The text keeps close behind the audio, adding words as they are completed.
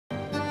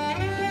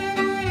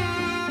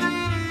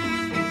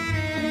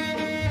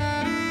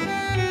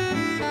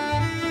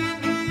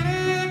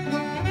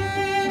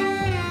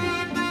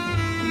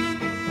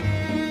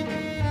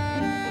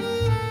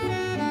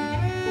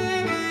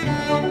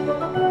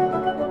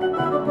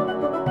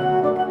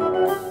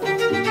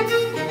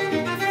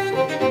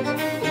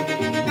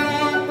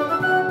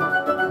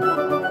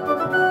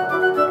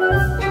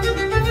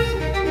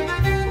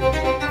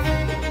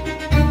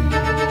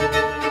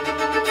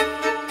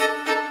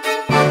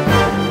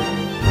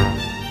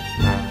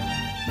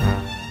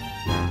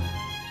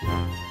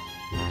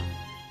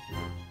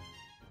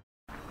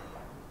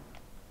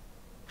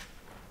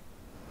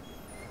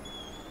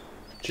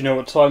Do you know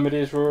what time it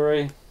is,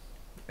 Rory?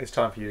 It's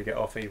time for you to get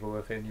off Evil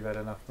Within. You've had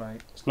enough,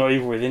 mate. It's not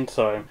Evil Within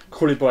time.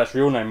 Call it by its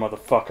real name,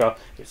 motherfucker.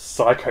 It's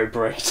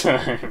PsychoBreak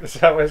time. Is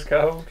that what it's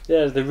called?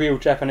 Yeah, the real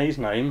Japanese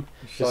name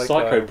is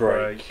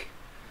PsychoBreak.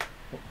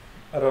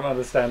 I don't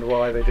understand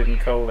why they didn't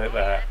call it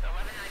that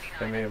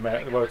in the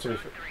American. Well, I don't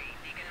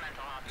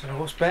know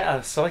what's better,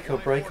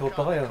 PsychoBreak or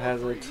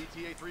Biohazard.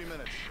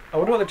 I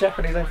wonder what the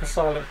Japanese name for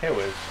Silent Hill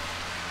is.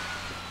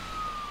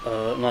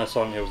 No,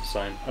 Silent Hill's the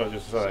same. I was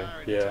just saying.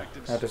 Yeah.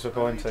 How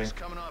disappointing.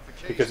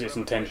 Because it's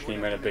intentionally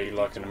meant to be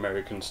like an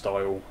American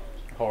style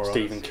Horror.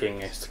 Stephen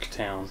King-esque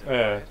town.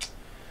 Yeah.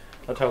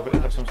 I'd hope it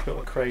had some sort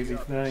of crazy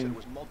name.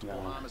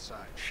 No.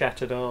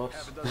 Shattered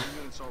arse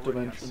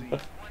dimension.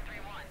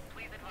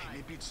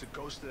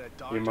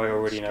 You may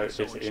already notice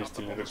it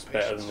instantly looks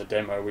better than the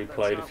demo we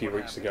played a few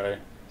weeks ago.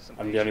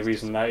 And the only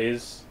reason that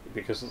is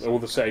because all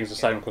the settings are the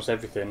same across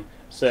everything,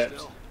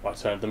 except I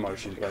turned the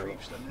motion blur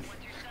off.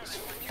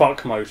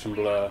 Fuck motion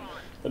blur,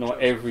 but not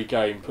every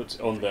game puts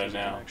it on there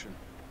now.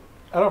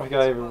 I don't think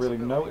I ever really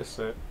noticed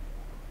it.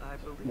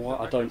 Why?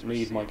 I don't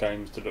need my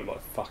games to look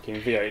like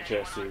fucking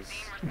VHSs.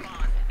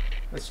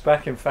 It's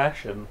back in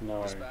fashion.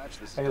 No.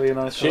 Alien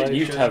Isolation. Shit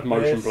used to have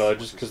motion blur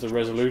just because the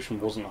resolution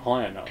wasn't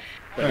high enough.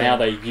 But now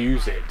they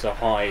use it to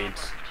hide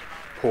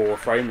poor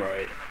frame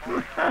rate.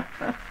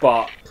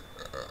 But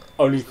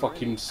only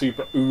fucking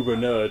super uber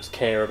nerds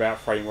care about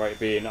frame rate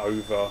being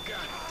over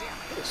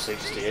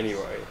 60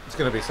 anyway. It's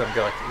going to be some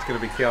guy, it's going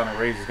to be Keanu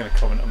Reeves who's going to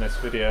comment on this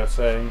video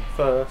saying,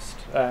 first,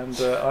 and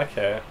I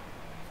care.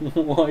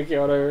 Why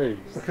Keanu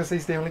Reeves? Because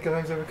he's the only guy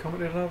who's ever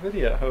commented on our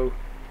video.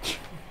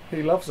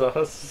 He loves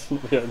us.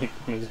 The only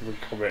one who's ever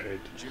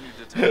commented.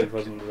 He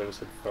wasn't ever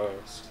said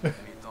first.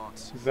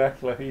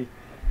 Exactly.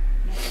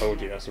 I told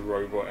you that's a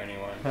robot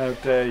anyway. How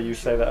dare you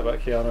say that about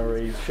Keanu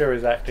Reeves? Sure,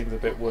 his acting's a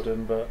bit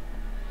wooden, but...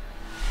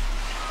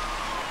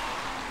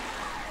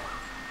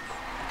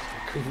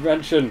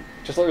 Convention,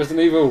 just like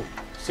Resident Evil.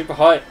 Super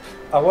hype.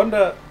 I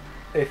wonder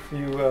if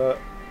you, I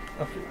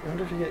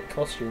wonder if you get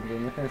costumes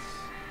in this.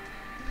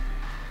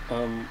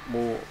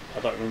 Well, I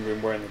don't remember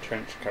him wearing the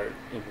trench coat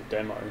in the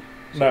demo.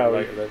 So No.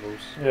 later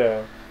levels.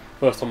 Yeah.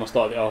 First time I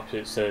started it up,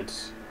 it said,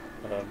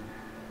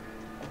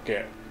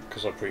 get,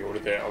 because I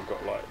pre-ordered it, I've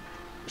got like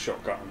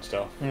shotgun and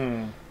stuff.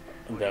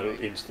 And that'll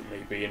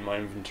instantly be in my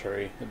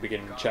inventory at the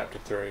beginning of chapter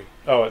 3.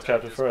 Oh, it's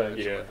chapter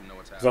 3? Yeah.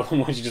 Because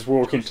otherwise you just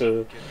walk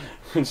into,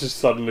 and just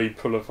suddenly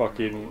pull a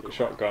fucking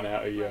shotgun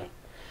out of your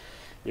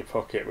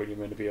pocket when you're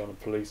meant to be on a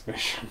police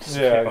mission.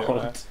 Yeah, I get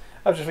that.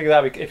 I was just thinking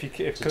that if you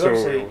because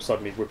tutorial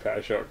suddenly whip out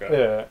a shotgun.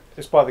 Yeah,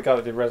 it's by the guy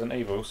that did Resident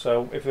Evil.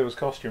 So if there was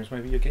costumes,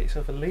 maybe you get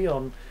yourself a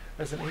Leon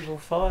Resident Evil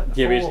 5.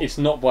 Yeah, but it's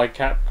not by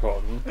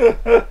Capcom.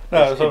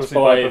 No, it's obviously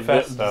by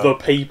Bethesda. The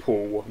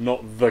people,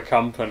 not the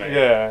company.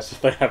 Yeah, so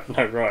they have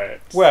no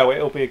rights. Well,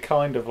 it'll be a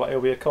kind of like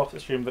it'll be a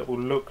costume that will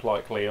look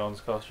like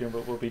Leon's costume,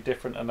 but will be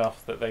different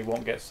enough that they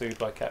won't get sued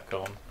by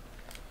Capcom.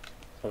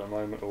 At the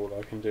moment, all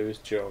I can do is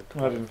jog.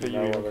 I didn't think you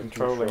were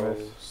controlling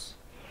this.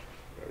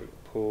 Go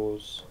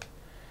pause.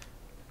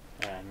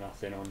 And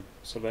nothing on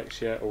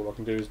select yet. All I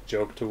can do is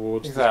jog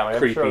towards the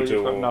creepy I'm sure door.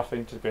 You've got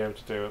nothing to be able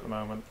to do at the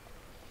moment.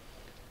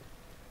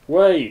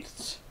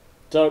 Wait!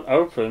 Don't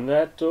open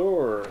that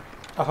door.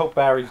 I hope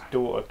Barry's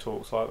daughter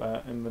talks like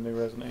that in the new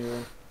Resident Evil.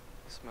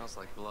 It smells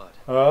like blood.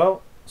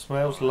 Oh,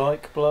 smells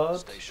like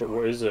blood. But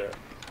what is it?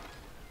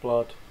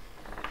 Blood.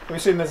 Have you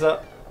seen there's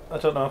a... I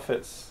don't know if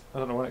it's... I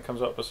don't know when it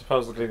comes up, but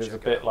supposedly there's a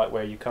bit like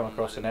where you come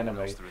across an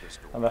enemy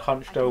and they're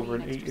hunched over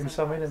and eating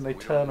something and they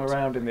turn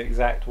around in the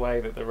exact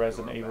way that the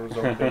Resident Evil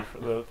zombie,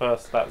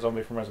 that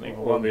zombie from Resident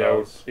Evil 1 the does.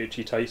 old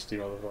itchy tasty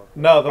motherfucker.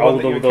 No, the one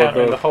that you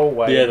encounter in the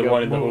hallway. Yeah, the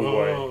one in the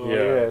hallway.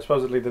 Yeah,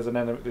 supposedly there's an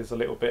enemy. There's a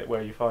little bit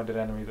where you find an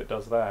enemy that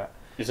does that.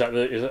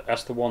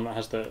 That's the one that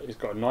has the... He's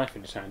got a knife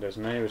in his hand,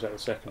 doesn't he? Or is that the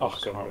second I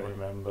zombie? can't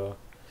remember.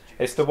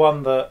 It's the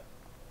one that...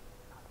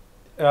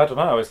 I don't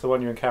know, it's the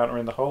one you encounter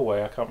in the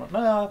hallway, I can't remember.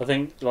 No. I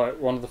think like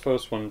one of the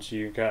first ones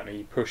you encounter,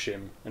 you push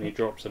him and he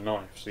drops a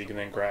knife so you can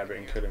then grab it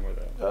and kill him with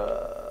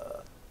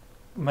it.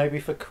 Maybe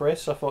for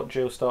Chris, I thought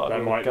Jill started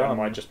with a gun. That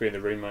might just be in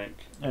the remake.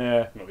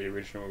 Yeah. Not the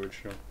original.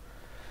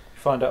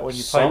 Find out when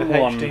you play the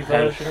HD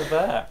version of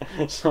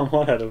that.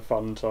 Someone had a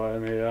fun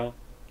time here.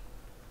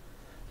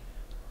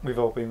 We've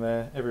all been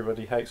there.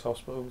 Everybody hates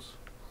hospitals.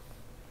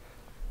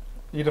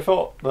 You'd have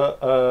thought that,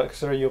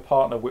 considering your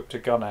partner whipped a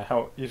gun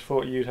out, you'd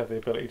thought you'd have the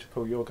ability to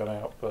pull your gun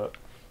out, but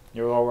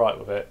you're alright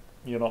with it.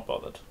 You're not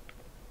bothered.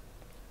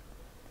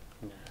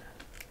 Nah.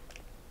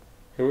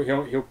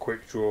 He'll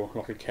quick draw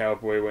like a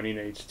cowboy when he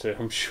needs to,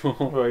 I'm sure.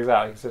 Well,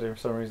 exactly, considering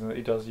for some reason that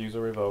he does use a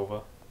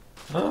revolver.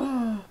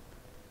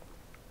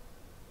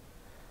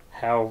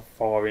 How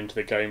far into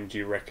the game do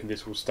you reckon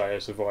this will stay a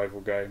survival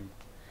game?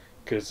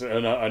 Because I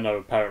know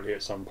apparently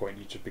at some point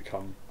you just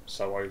become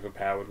so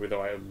overpowered with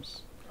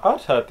items.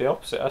 I'd heard the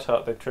opposite. I'd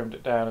heard they trimmed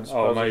it down and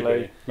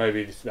supposedly...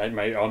 maybe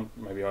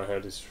I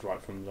heard this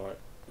right from like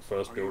the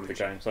first build of the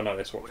game, so I know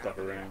they swapped stuff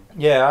around.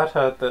 Yeah, I'd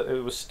heard that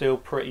it was still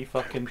pretty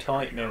fucking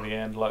tight near the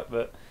end, like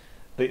that...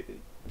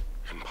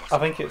 I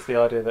think it's the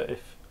idea that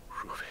if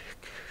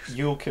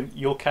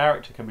your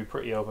character can be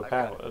pretty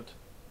overpowered,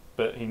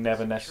 but he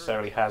never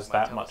necessarily has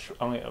that much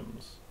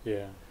items.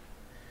 Yeah.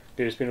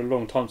 It's been a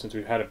long time since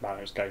we've had a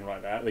balanced game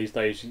like that. These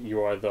days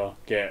you either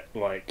get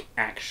like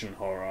action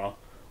horror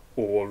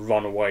or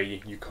run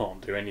away, you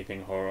can't do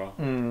anything horror.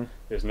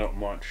 There's not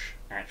much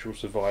actual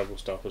survival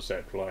stuff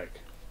except like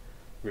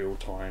real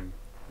time,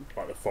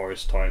 like the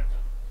forest type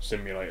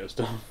simulator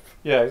stuff.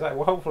 Yeah, exactly.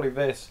 Well, hopefully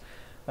this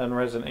and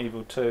Resident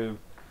Evil 2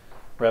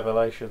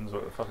 Revelations,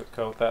 what the fuck it's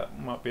called, that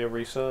might be a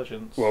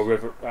resurgence. Well,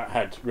 that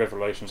had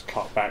Revelations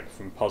cut back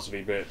from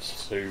puzzly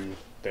bits to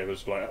there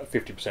was like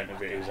 50%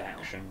 of it is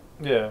action.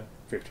 Yeah.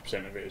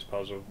 50% of it is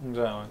puzzle.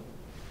 Exactly.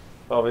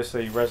 But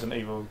obviously Resident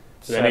Evil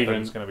 7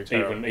 is going to be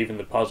terrible. Even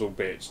the puzzle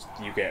bits,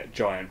 you get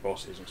giant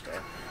bosses and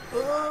stuff.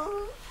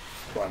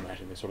 But I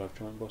imagine this will have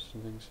giant bosses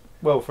and things.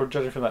 Well,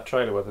 judging from that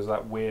trailer where there's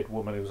that weird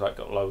woman who's like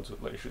got loads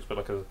of, like, she's got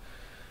like a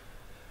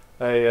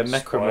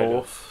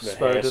necromorph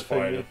spider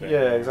thing.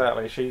 Yeah,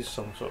 exactly. She's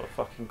some sort of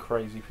fucking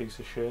crazy piece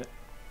of shit.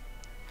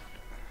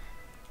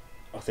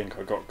 I think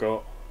I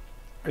got.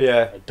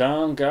 Yeah. I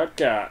done got.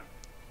 There's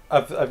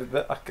I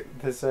think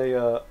there's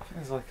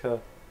like a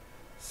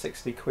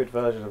 £60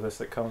 version of this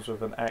that comes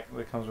with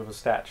a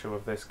statue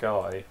of this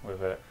guy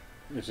with it.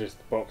 It's just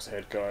the box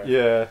head guy.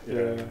 Yeah.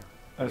 And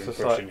it's just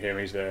like him.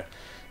 He's a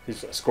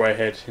square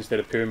head instead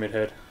of pyramid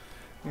head.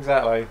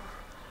 Exactly.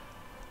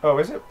 Oh,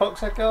 is it box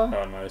head guy?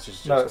 Oh no, this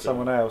is just it's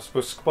someone else.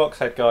 Was box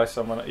head guy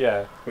someone?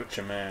 Yeah.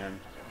 Butcher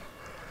man.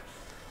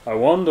 I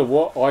wonder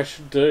what I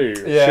should do.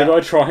 Yeah. Should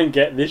I try and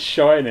get this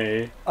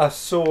shiny? I've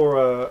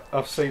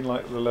seen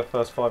like the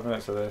first 5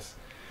 minutes of this.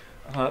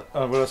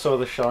 And when I saw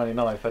the shiny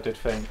knife, I did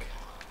think,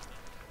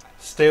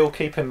 still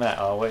keeping that,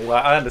 are we?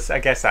 Like, I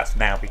guess that's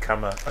now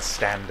become a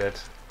standard.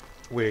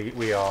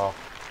 We are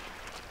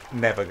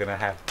never going to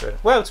have to...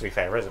 Well, to be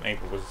fair, Resident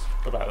Evil was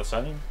about the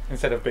same.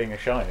 Instead of being a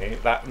shiny,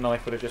 that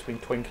knife would have just been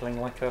twinkling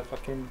like a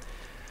fucking...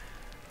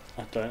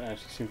 I don't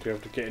actually seem to be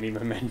able to get any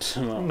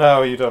momentum up.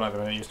 No, you don't have a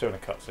minute. You're still in a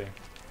cutscene.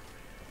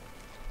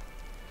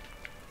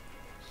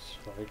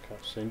 Sorry,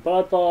 cutscene.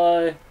 Bye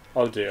bye.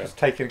 Oh dear. Just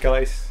taking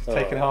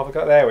half a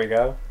go. There we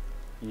go.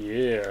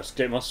 Yeah, let's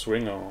get my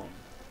swing on.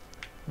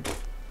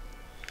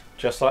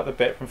 Just like the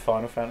bit from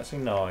Final Fantasy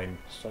IX.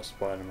 It's like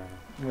Spider-Man.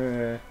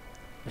 Yeah.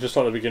 Just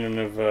like the beginning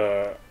of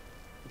the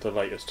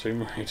latest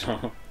Tomb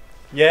Raider.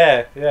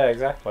 Yeah,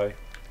 exactly.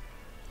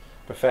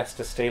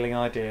 Bethesda stealing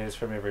ideas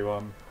from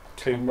everyone.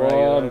 Tomb Raider. Come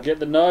on, get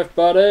the knife,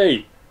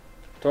 buddy.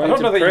 I don't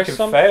know that you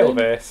can fail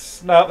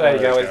this. No, there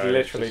you go. It's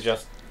literally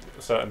just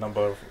a certain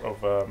number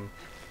of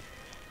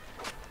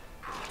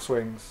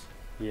swings.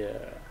 Yeah.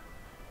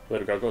 There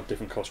we go. I've got a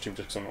different costume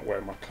just because I'm not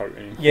wearing my coat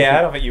anymore. Yeah,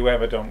 I don't think you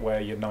ever don't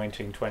wear your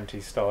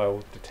 1920s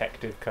style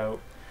detective coat.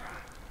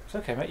 It's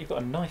okay, mate. You've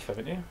got a knife,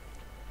 haven't you?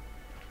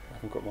 I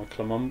haven't got my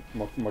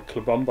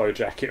Clubumbo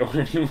jacket on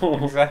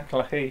anymore.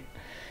 Exactly.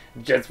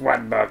 Just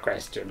one more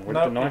question. Where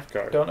did the knife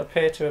go? Don't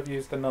appear to have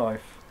used the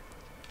knife.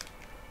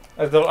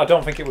 I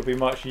don't think it would be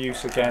much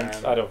use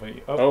against... I don't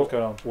think... what's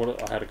going on?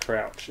 I had a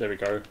crouch. There we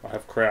go. I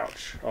have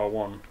crouch.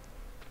 R1.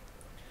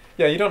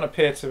 Yeah, you don't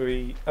appear to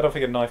be... I don't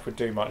think a knife would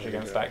do much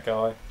against that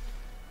guy.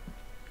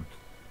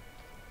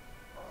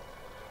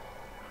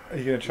 Are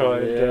you going to try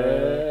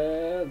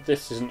and...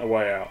 This isn't a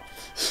way out.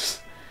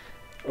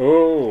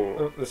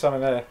 Oh! There's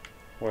something there.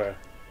 Where?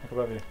 Up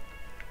above you.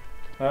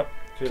 Oh,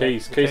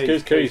 keys.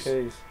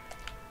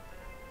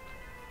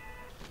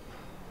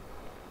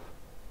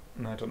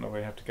 No, I don't know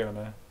where you have to go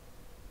now.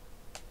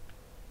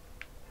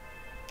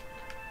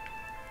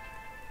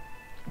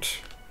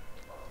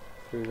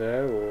 Through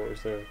there, or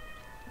is there...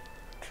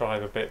 Try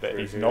the bit that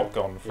he's not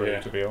gone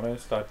through, to be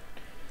honest.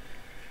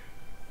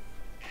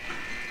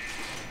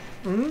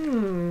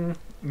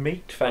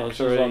 Meat Factory. This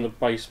is on the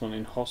basement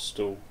in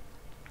Hostel.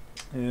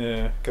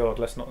 Yeah, God,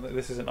 let's not...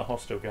 This isn't a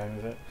Hostel game,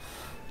 is it?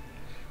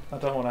 I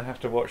don't want to have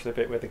to watch the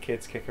bit where the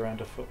kids kick around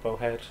a football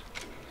head.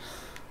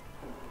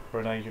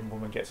 Or an Asian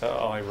woman gets her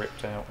eye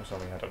ripped out or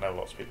something. I don't know,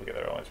 lots of people get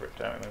their eyes ripped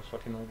out in those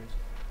fucking movies.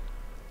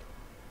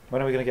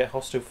 When are we going to get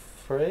Hostel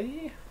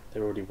 3?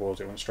 There already was,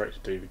 it went straight to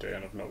DVD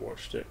and I've not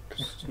watched it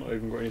because it's not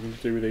even got anything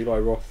to do with Eli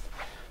Roth.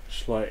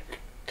 Just like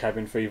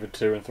Cabin Fever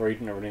 2 and 3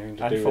 didn't have anything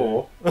to do with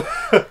 4.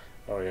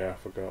 Oh yeah, I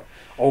forgot.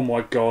 Oh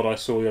my god, I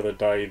saw the other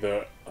day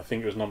that I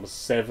think it was number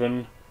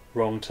 7,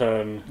 Wrong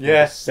Turn,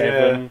 yeah,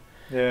 7.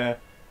 Yeah.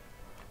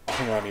 I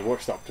think I only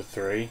watched up to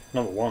 3.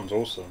 Number 1's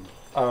awesome.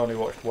 I only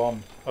watched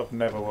 1. I've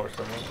never watched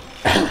them.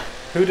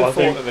 Who'd have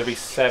thought that there'd be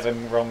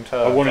 7 wrong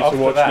turns? I wanted to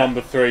watch number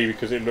 3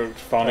 because it looked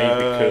funny.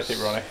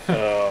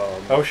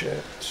 Oh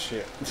shit!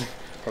 Shit.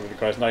 Probably the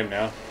guy's name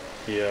now.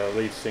 The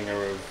lead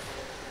singer of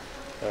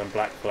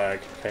Black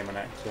Flag became an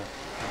actor.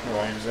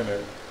 Oh, he was in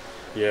it.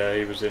 Yeah,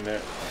 he was in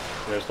it.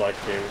 It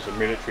was a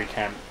military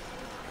camp,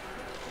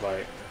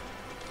 like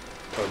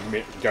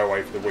go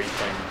away for the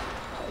weekend,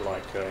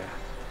 like a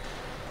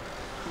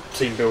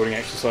team building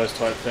exercise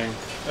type thing.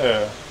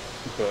 Yeah.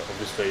 But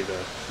obviously the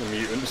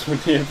mutants were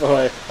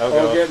nearby.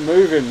 Oh, get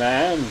moving,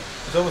 man!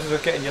 It's almost as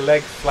if getting your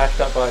leg flashed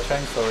up by a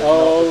chainsaw is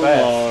not the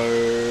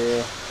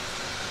best.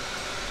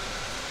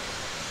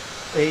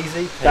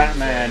 Easy peasy.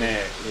 Batman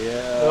it.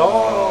 Yeah.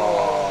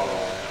 Oh.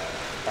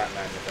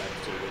 Batman, you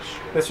don't do this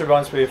shit. This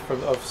reminds me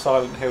of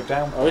Silent Hill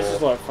Downpour. Oh, this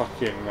is like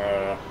fucking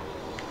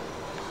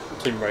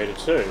Tomb Raider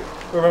 2.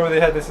 Remember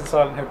they had this in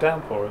Silent Hill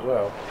Downpour as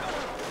well?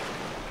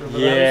 Do you remember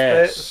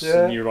Yes. those bits?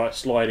 Yeah. And you're like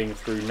sliding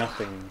through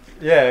nothing.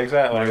 Yeah,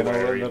 exactly.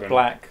 Nowhere And the even.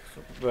 black,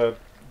 the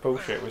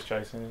bullshit was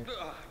chasing you.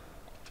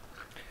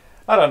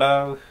 I don't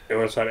know. It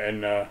was had it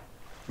in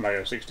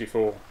Mario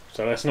 64.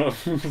 So let's not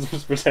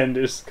just pretend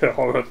it's a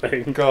horror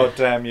thing. God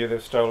damn you,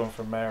 they've stolen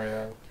from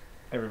Mario.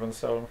 Everyone's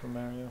stolen from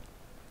Mario.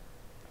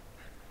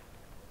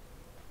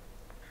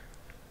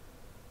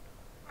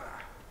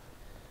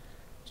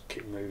 Just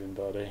keep moving,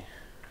 buddy.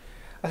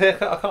 I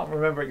can't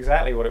remember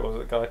exactly what it was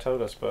that the guy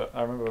told us, but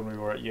I remember when we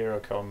were at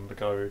Eurocon, the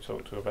guy we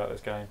talked to about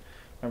this game,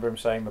 I remember him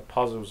saying the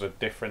puzzles are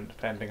different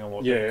depending on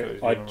what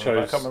difficulties I you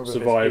chose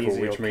survival,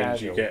 which means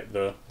casual. you get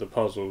the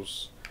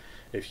puzzles.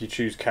 If you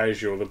choose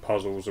casual, the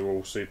puzzles are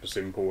all super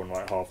simple and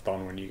like half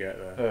done when you get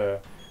there.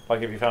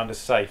 Like if you found a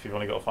safe, you've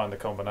only got to find the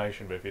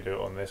combination, but if you do it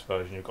on this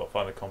version, you've got to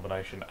find the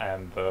combination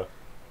and the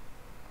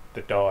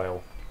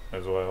dial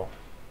as well.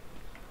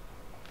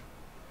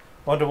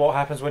 Wonder what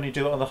happens when you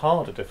do it on the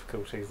harder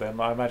difficulties then.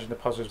 I imagine the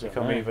puzzles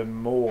become even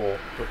more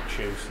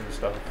obtuse and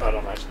stuff. I'd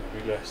imagine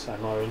there'd be less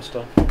ammo and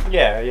stuff.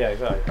 Yeah,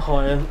 exactly.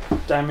 Higher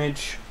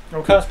damage.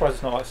 I'm kind of surprised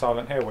it's not like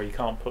Silent Hill where you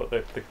can't put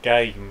the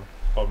game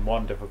on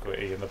one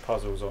difficulty and the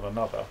puzzles on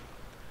another.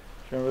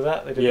 Do you remember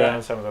that? They did that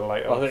in some of the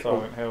later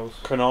Silent Hills.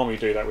 Konami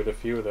do that with a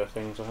few of their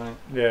things, I think.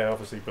 Yeah,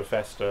 obviously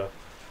Bethesda.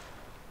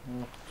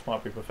 This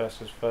might be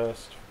Bethesda's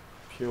first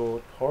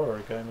pure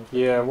horror game.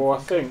 Yeah, well I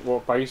think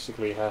what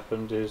basically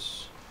happened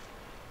is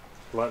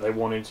like they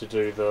wanted to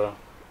do the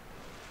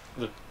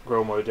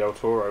Guillermo del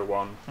Toro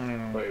one,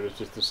 but it was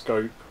just the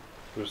scope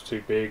was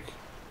too big.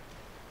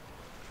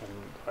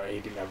 And he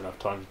didn't have enough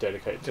time to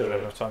dedicate to it. Didn't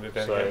have enough time to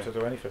dedicate to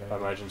do anything. I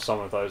imagine some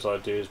of those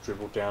ideas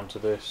dribbled down to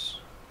this.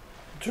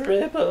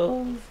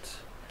 Dribbled.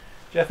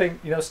 Do you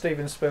think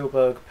Steven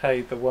Spielberg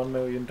paid the $1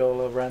 million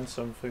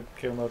ransom for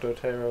Guillermo del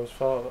Toro's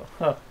father?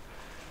 Huh.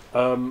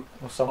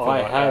 Or something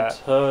I like had that.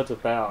 heard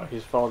about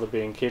his father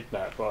being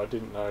kidnapped, but I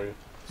didn't know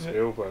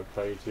Spielberg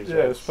paid his.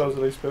 Yeah,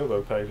 supposedly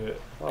Spielberg paid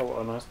it. Oh, what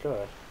a nice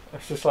guy.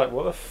 It's just like,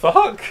 what the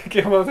fuck?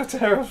 Guillermo del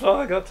Toro's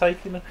father got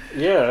taken.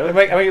 Yeah.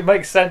 It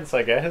makes sense,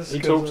 I guess. He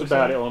talked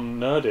about it on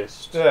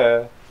Nerdist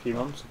a few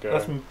months ago.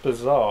 That's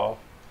bizarre.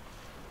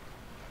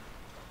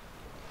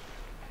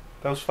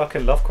 Those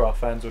fucking Lovecraft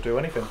fans will do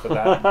anything for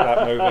that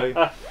movie.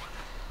 I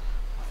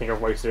think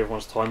I've wasted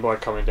everyone's time by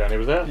coming down here.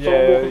 Was that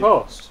Yeah. walking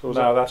past? Or was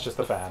No, that... that's just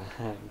the fan.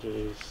 Oh,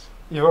 jeez.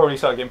 You've already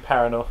started getting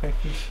paranoid.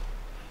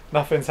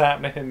 Nothing's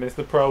happening. There's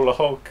the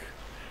prologue.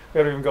 We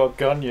haven't even got a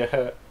gun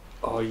yet.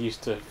 Oh, it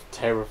used to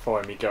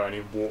terrify me going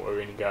in water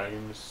in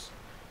games,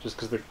 just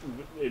because the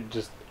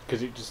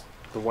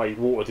way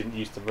water didn't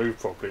used to move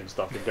properly and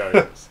stuff in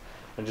games,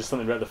 and just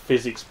something about the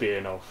physics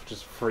being off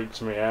just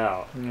freaks me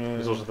out.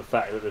 There's also the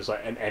fact that there's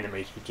like an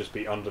enemy could just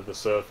be under the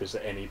surface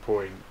at any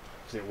point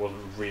because it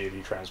wasn't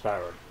really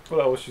transparent. Well,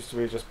 that always used to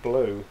be just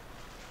blue.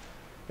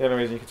 The only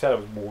reason you could tell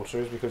it was water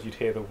is because you'd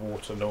hear the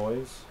water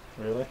noise.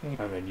 Really?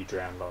 And then you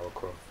drown Lara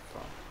Croft.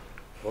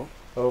 What?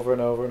 Over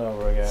and over and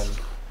over again.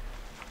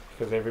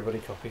 Because everybody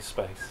copies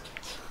Spaced.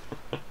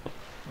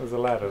 There's a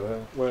ladder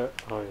there. Where?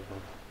 Oh, yeah.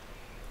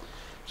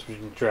 Just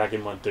been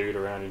dragging my dude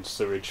around in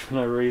sewage for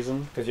no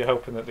reason. Because you're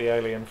hoping that the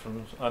alien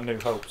from A New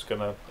Hope's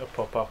going to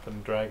pop up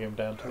and drag him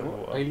down to the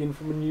water. Alien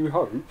from A New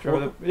Hope?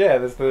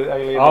 There's the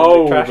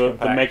alien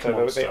the Meg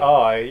monster. The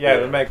eye.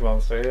 The Meg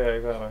monster. Yeah,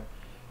 exactly.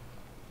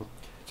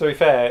 To be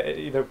fair,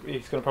 he's going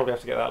to probably have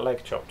to get that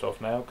leg chopped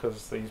off now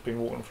because he's been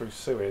walking through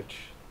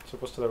sewage. So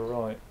what's to the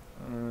right?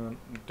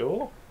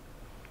 Door?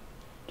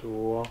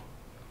 Door.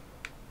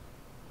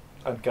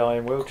 A guy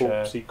in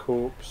wheelchair. Corpsey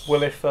corpse.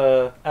 Well, if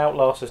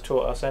Outlast has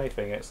taught us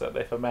anything, it's that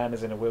if a man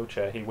is in a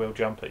wheelchair, he will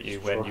jump at you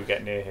when you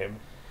get near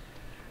him.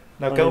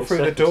 Now go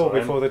through the door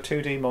before the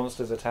 2D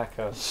monsters attack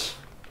us.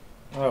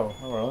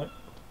 Oh,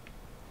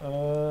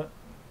 alright.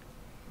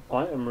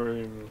 Item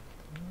room.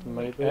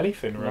 Maybe.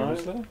 Anything room,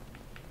 is there?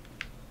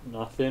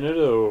 Nothing at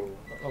all.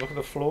 Look at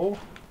the floor.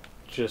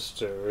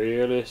 Just a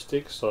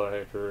realistic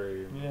side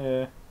room.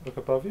 Yeah. Look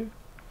above you.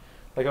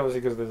 Like obviously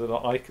because there's an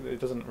icon, it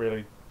doesn't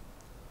really...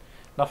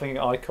 Nothing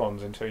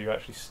icons until you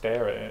actually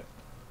stare at it.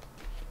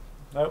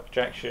 Nope,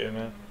 jack shit in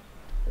there.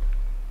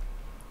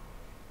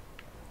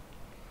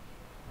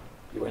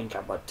 You ain't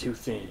got but two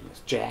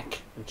things,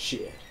 Jack and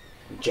shit.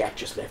 And Jack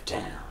just left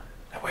town.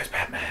 Now where's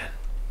Batman?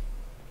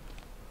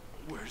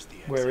 Where's the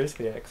exit? Where is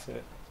the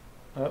exit?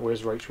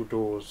 Where's Rachel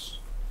Dawes?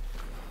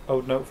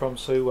 Old note from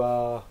Sue,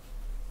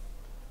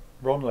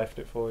 Ron left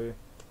it for you.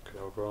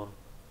 Good old Ron.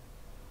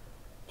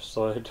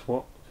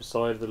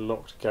 Beside the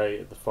locked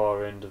gate at the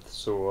far end of the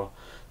sewer,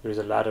 there is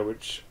a ladder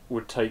which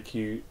would take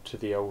you to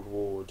the old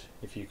ward.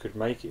 If you could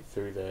make it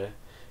through there,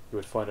 you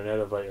would find an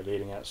elevator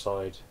leading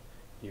outside.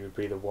 You would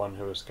be the one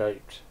who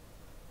escaped.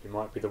 You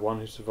might be the one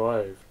who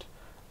survived.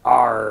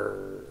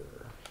 Arr!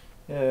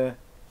 Yeah,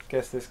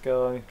 guess this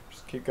guy.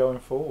 Just keep going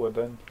forward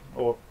then.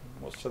 Or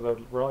what's to the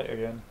right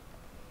again?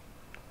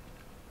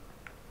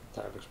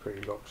 That looks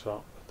pretty locked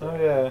up. Oh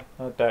yeah,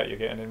 I doubt you're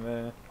getting in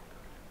there.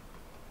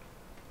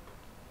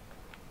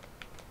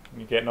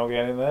 You're not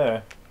getting in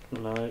there.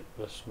 No,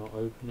 that's not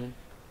opening.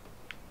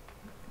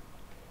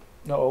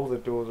 Not all the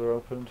doors are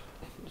opened.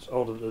 It's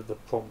odd that the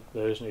prompt,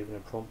 there isn't even a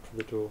prompt for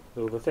the door.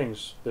 All the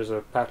things, there's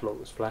a padlock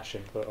that's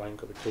flashing, but I ain't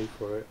got the key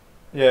for it.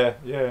 Yeah,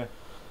 yeah.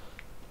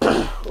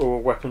 Or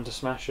a weapon to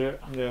smash it.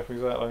 Yeah,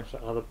 exactly. So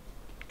another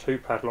 2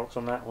 padlocks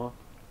on that one.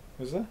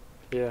 Is there?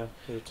 Yeah,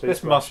 there are 2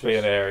 This must be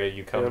an flashes.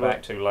 you come Yeah,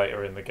 back to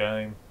later in the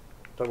game.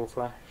 Double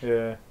flash.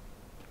 Yeah.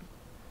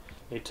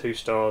 Need 2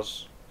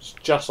 stars. It's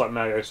just like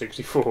Mario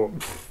 64.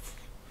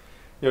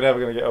 You're never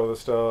going to get all the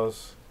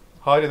stars.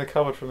 Hide in the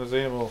cupboard from the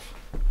xenomorph.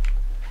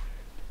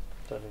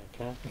 Don't think I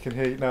can. You can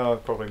hear... No,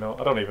 probably not.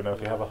 I don't even know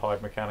if you have a No.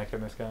 hide mechanic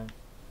in this game.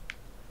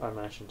 I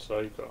imagine so.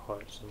 You've got to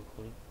hide at some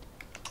point.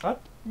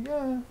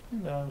 Yeah, who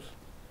knows.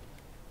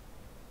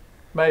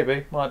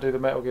 Maybe. Might do the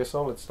Metal Gear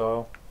Solid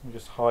style. You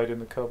just hide in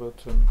the cupboard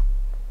and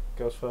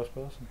goes first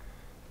person.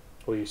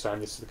 Or you saying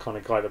this is the kind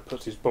of guy that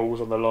puts his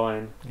balls on the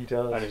line He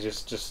does. and he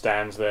just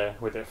stands there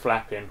with it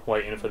flapping,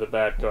 waiting for the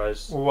bad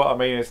guys. Well, what I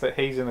mean is that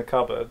he's in the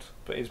cupboard,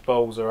 but his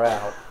balls are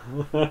out.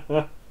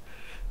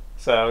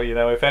 So, you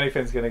know, if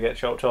anything's going to get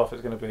chopped off,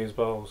 it's going to be his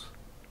balls.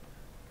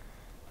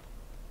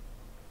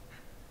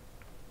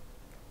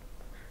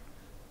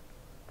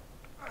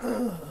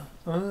 Oh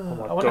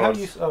my I wonder how God.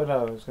 you... Oh no,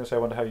 I was going to say I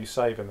wonder how you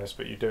save in this,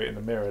 but you do it in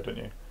the mirror, don't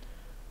you?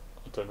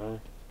 I don't know.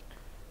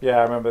 Yeah,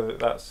 I remember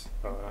that's...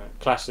 Alright.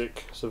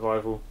 Classic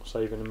survival,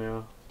 save in the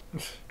mirror.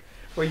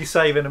 Well, you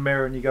save in a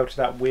mirror and you go to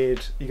that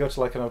weird... You go to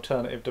like an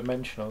alternative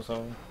dimension or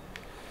something.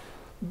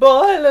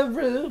 Boiler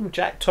room!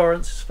 Jack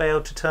Torrance has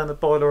failed to turn the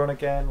boiler on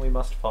again. We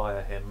must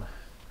fire him.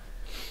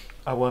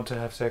 I want to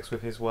have sex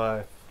with his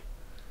wife.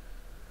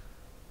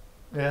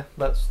 Yeah,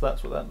 that's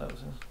what that note is.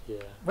 Yeah.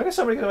 When is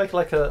somebody going to make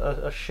like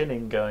a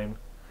shinning game?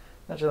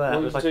 Imagine that.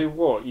 Well, It's you like do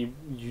what? You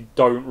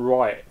don't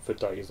write for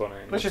days on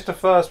end. it's just a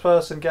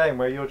first-person game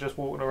where you're just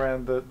walking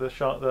around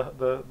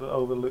the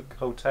Overlook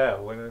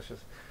Hotel, and it's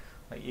just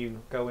like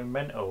you going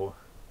mental.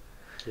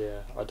 Yeah,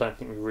 I don't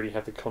think we really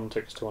have the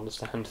context to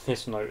understand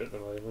this note at the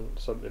moment.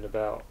 Something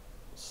about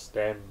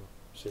STEM.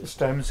 The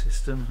STEM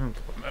system.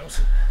 God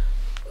knows.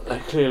 They're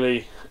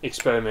clearly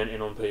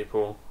experimenting on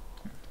people.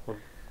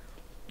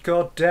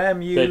 God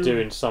damn you! They're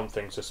doing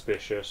something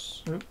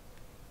suspicious. Mm.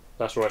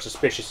 That's right,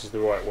 suspicious is the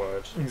right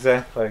word.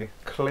 Exactly.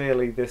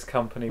 Clearly, this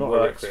company Not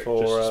works horrific,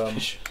 for.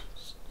 just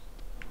suspicious.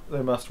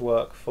 They must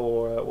work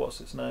for what's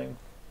its name?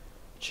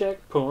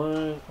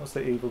 Checkpoint. What's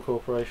the evil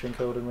corporation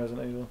called in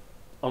Resident Evil?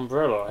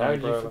 Umbrella. How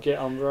did you Umbrella. forget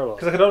Umbrella?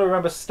 Because I can only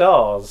remember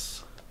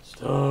Stars.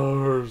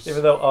 Stars.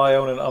 Even though I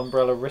own an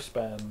Umbrella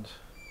wristband.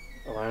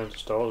 Oh, I owned a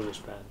Stars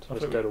wristband. I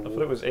Let's thought, go to I war.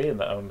 thought it was Ian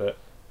that owned it.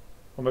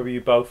 Or maybe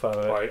you both own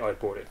it. I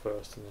bought it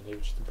first and then he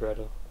was just the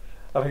breader.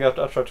 I think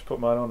I tried to put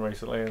mine on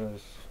recently and I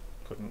just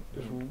couldn't.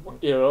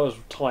 Yeah, I was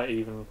tight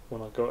even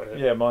when I got it.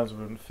 Yeah, mine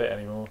wouldn't fit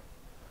anymore.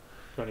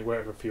 You only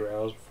wear it for a few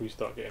hours before you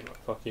start getting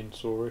like fucking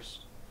sore wrists.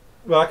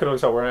 Well, I could always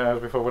start wearing it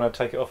hours before. When I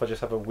take it off, I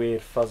just have a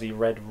weird fuzzy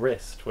red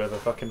wrist where the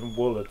fucking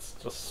wool is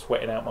just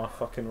sweating out my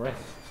fucking wrist.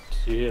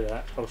 Did you hear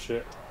that? Oh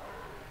shit.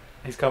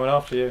 He's coming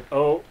after you.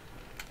 Oh,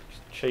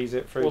 Just cheese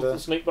it through what's the... the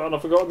sneak button?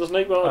 I've forgotten the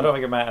sneak button. I don't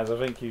think it matters. I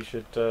think you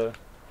should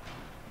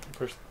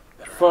push...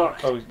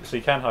 Fuck. Oh, so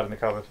you can hide in the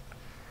cupboard.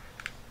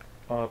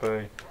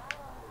 RB.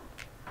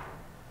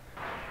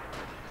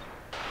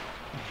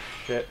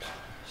 Shit.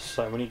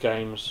 So many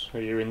games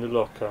where you're in the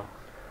locker,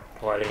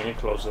 hiding in a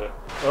closet.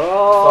 Fuck me,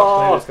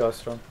 Oh! this guy's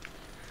strong.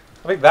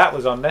 I think that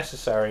was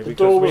unnecessary The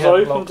because door we was hadn't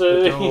open, locked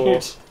the door.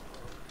 dude.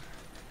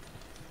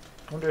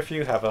 I wonder if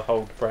you have a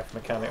hold breath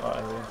mechanic like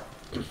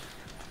that.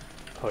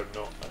 Hope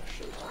not. That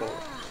shit's boring.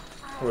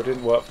 Well, it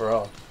didn't work for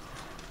us.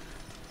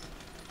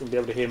 Wouldn't be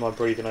able to hear my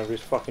breathing over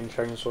his fucking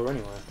chainsaw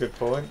anyway. Good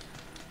point.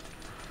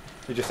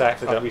 You just I'd be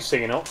accidentally...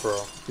 singing opera.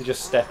 You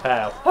just step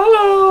out.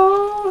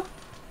 Hello!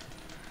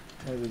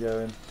 Where's he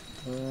going?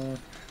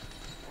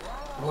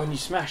 When you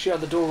smash the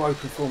other door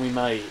open for me,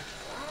 mate.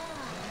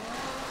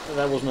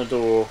 That wasn't a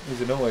door.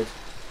 He's annoyed.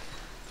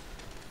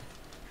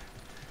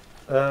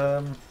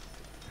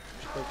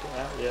 Take it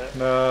out yet.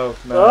 No.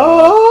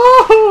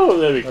 Oh!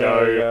 There we There go.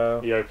 we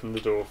go. He opened the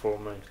door for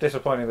me.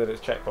 Disappointing that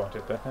it's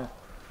checkpointed there. Huh?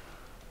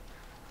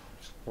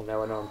 Well,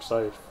 now I know I'm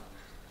safe.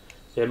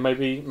 Yeah,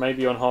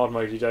 maybe on hard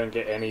mode you don't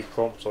get any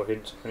prompts or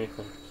hints or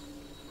anything.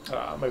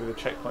 Maybe the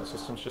checkpoint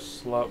system's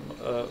just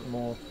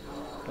more...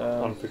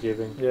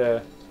 Unforgiving. Yeah.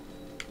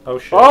 Oh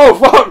shit. Oh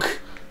fuck!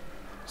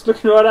 It's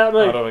looking right at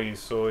me. I don't think he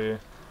saw you.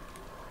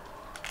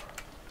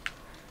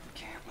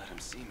 Can't let him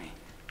see me.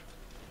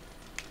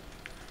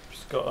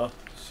 Just gotta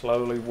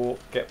slowly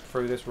get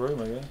through this room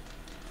again.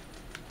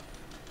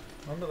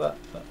 I wonder that...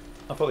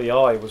 I thought the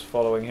eye was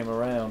following him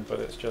around, but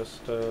it's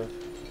just... I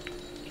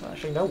don't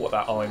actually know what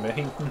that eye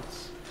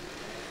means.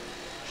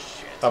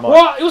 Shit.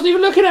 What? He wasn't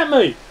even looking at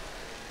me!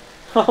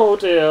 Oh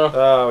dear.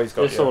 Oh, he's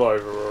got It's you. all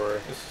over, Rory.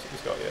 He's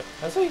got you.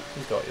 Has he?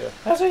 He's got you.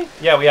 Has he?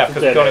 Yeah, we have,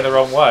 because we've Dead gone in end. the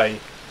wrong way.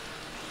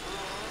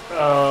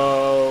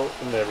 Oh,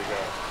 and there we go.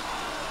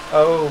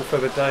 Oh, for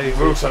the day.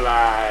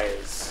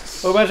 Brutalize.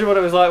 Well, imagine what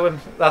it was like when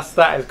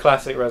that is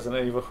classic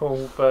Resident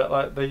Evil, but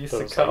like they used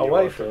to cut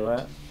away from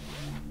that.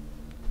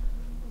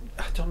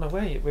 I don't know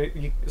where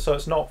so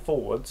it's not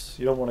forwards.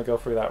 You don't want to go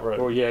through that road.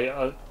 Well,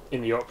 yeah.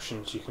 In the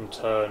options, you can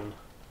turn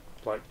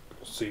like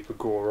super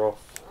gore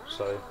off.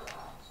 So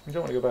you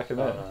don't want to go back in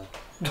there.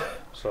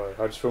 Sorry,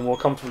 I just feel more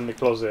comfortable in the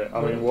closet.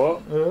 I mean,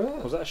 what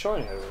was that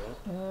shiny over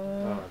there?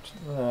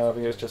 No, I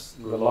think it's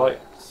just the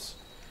lights.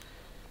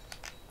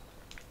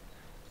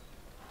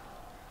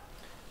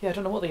 Yeah, I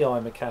don't know what the eye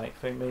mechanic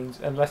thing means,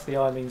 unless the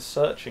eye means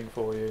searching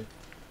for you.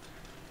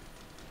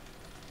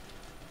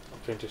 I'm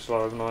feeling too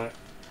slow overnight.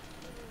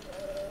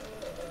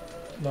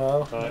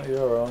 No, you're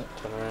alright.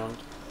 Turn around.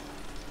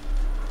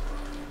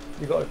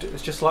 You got to do,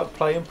 it's just like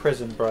playing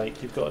Prison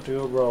Break. You've got to do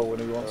a roll when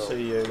he wants to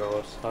see you.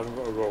 God, I haven't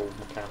got a roll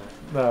mechanic.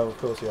 No, of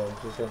course you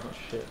haven't. There's so much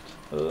shit.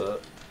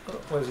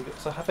 Where's he?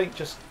 So I think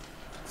just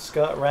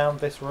skirt around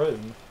this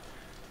room.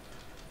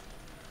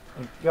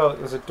 And go.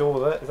 There's a door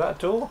there. Is that a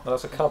door? No,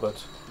 that's a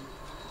cupboard.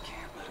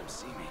 Can't let him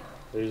see me.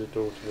 There's a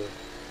door to the.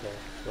 Yeah,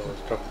 so there's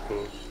a couple of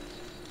doors.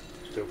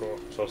 Still got.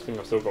 So I think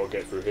I've still got to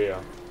get through here.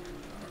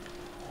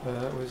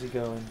 Where's he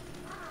going?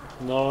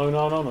 No.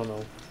 No,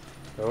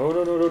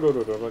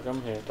 don't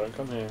come here, don't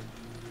come here.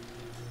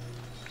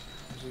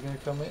 Is he going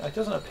to come in? He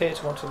doesn't appear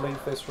to want to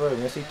leave this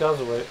room. Yes, he does.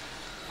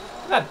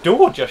 That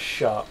door just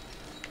shut.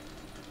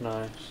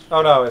 Nice.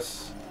 Oh no,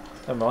 it's...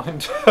 Never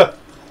mind.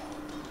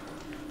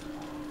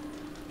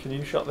 Can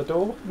you shut the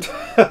door?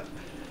 No.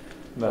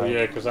 Oh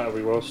yeah, because that'll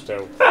be well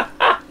stealth.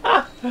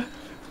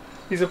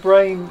 He's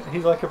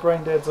like a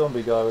brain dead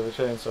zombie guy with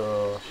a chainsaw.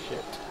 Oh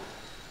shit.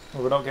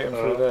 Well, we're not getting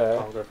through there.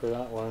 Can't go through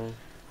that way.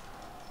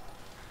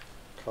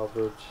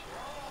 Cupboard.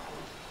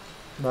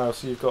 No,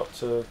 so you've got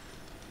to...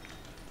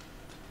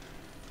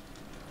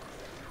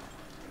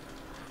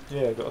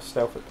 Yeah, you've got to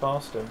stealth it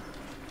past him.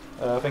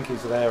 I think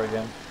he's there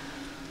again.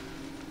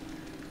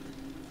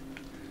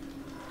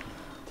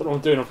 Don't know what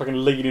I'm doing, I'm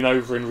fucking leaning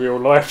over in real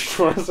life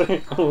trying to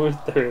see. I always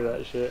do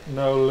that shit.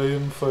 No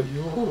loom for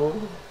you.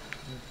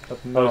 I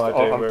have no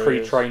idea I'm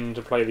pre-trained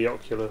to play the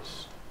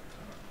Oculus.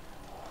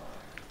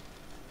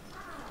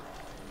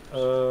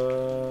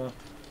 I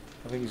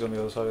think he's on the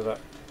other side of that.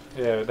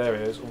 Yeah, there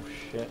he is. Oh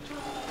shit.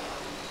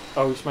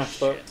 Oh, he smashed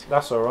that.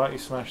 That's alright, he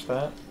smashed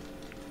that.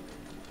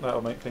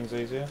 That'll make things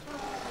easier.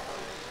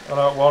 Oh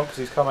no, it won't because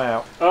he's come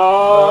out.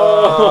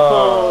 Oh!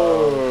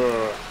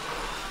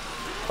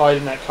 Hide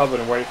in that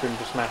cupboard and wait for him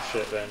to smash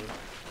it then.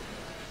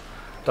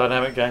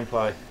 Dynamic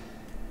gameplay.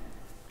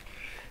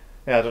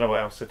 Yeah, I don't know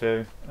what else to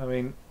do. I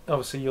mean,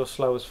 obviously you're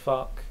slow as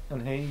fuck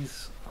and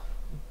he's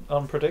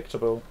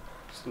unpredictable.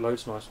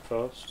 Loads nice and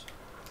fast.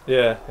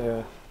 Yeah,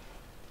 yeah.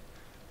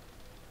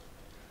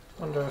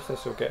 Wonder if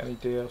this will get any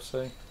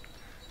DLC.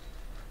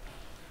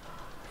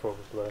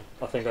 Probably.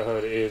 I think I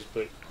heard it is,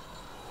 but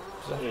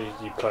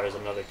you play as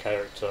another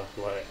character,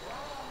 like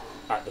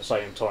at the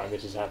same time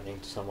this is happening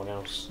to someone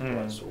else.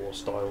 Like sort of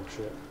style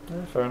shit.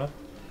 Yeah, fair enough.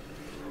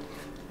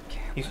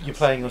 You're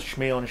playing on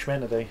Shmi on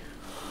Shmenady.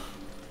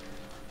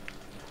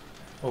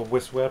 Or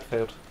Wis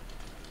Wordfield.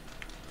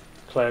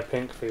 Claire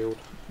Pinkfield.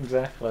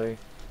 Exactly.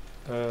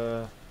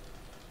 Can't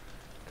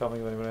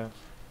think of anyone else.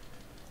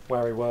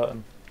 Wary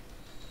Wharton.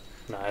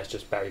 Nah, it's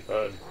just Barry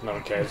Burton. No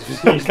one cares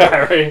if he's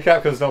Barry.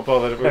 Capcom's not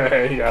bothered with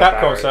it. Yeah,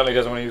 Capcom Barry. certainly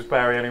doesn't want to use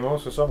Barry anymore,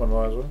 so someone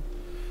might as well.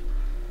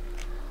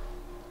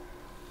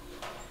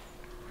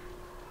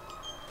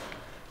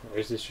 Or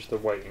is this just a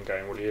waiting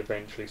game? Will he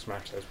eventually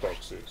smash those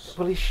boxes?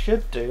 Well, he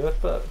should do,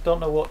 but I don't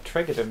know what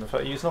triggered him.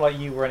 It's not like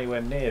you were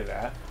anywhere near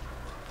that.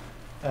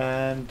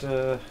 And,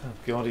 oh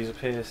god, he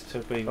appears to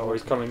be... Oh,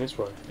 he's coming this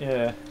way.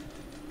 Yeah.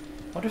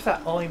 I wonder if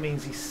that eye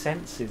means he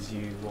senses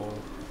you, or...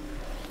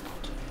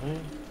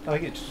 I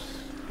think it's...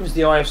 Because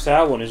the Eye of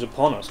Sauron is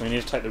upon us, we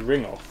need to take the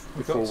ring off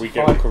before we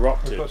get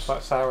corrupted. We've got to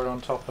fight Sauron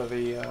on top of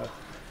the Eye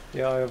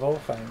of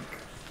Orthanc.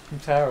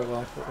 Tower of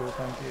Life at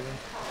Orthanc, even.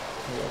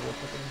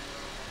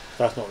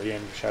 That's not the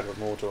end of Shadow of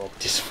Mordor, I'll be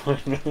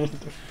disappointed.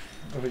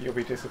 I think you'll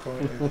be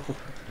disappointed.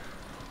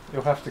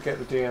 You'll have to get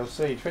the DLC.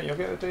 Do you think you'll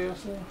get the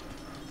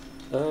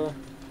DLC?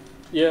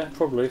 Yeah,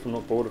 probably, if I'm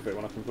not bored of it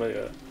when I complete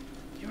it.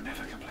 You'll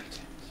never complete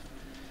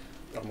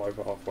it. I'm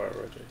over halfway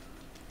already.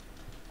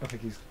 I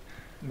think he's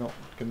not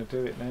going to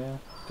do it now.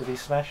 Did he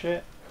smash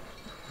it?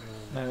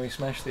 No, he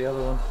smashed the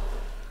other one.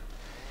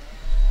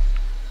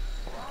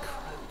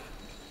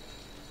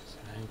 It's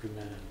an angry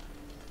man.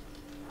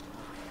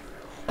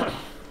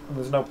 And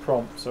there's no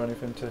prompts or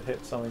anything to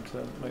hit something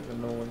to make the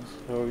noise.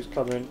 Oh, he's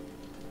coming.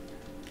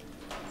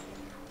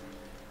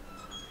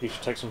 You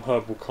should take some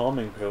herbal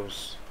calming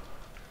pills.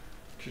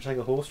 Should take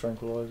a horse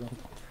tranquilizer.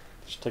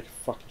 Just take a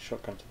fucking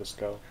shotgun to the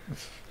skull.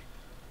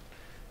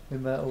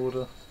 In that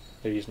order.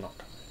 He's not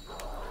coming.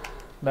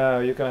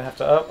 No, you're going to have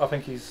to... Oh, I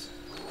think he's...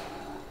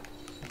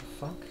 What the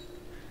fuck?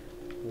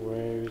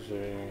 Where is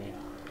he?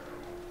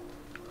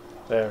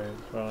 There he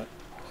is, right.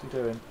 What's he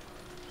doing?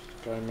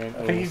 Going in.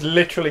 I think he's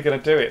literally going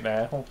to do it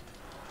now.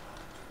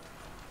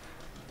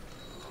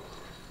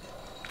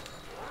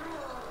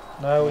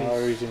 No,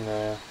 he's in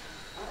there.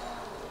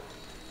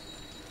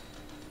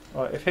 Oh,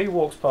 Right, if he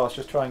walks past,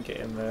 just try and get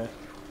in there.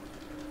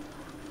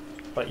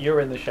 But you're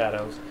in the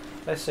shadows.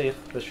 Let's see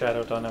if the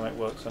shadow dynamic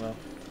works enough.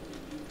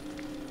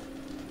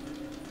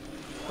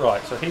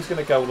 Right, so he's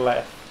going to go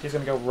left. He's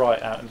going to go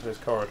right out into this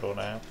corridor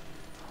now.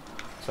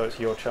 So it's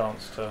your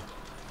chance to...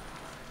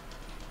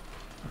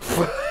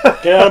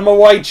 Get out of my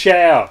way,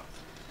 chair!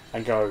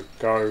 And go,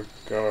 go,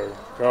 go,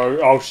 go.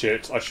 Oh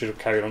shit, I should have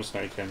carried on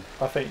sneaking.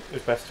 I think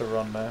it's best to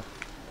run now.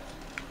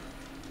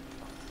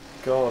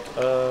 God,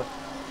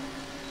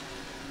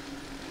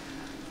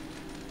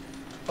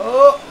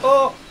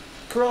 Oh,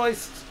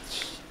 Christ!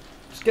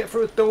 Just get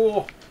through a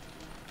door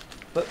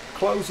that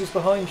closes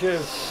behind you.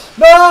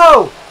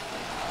 No!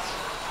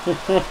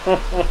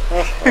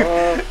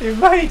 You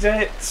made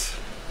it!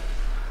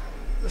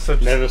 So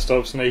Never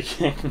stop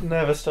sneaking.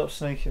 never stop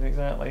sneaking,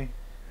 exactly.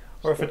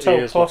 Or if at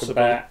all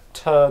possible,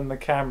 turn the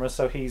camera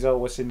so he's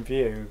always in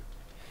view.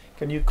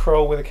 Can you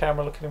crawl with the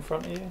camera looking in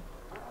front of you?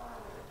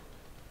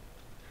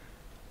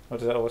 Or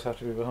does that always have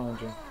to be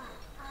behind you?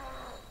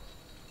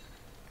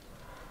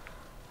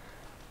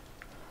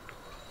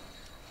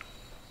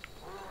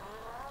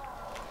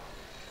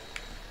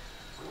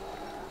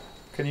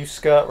 Can you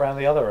skirt around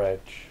the other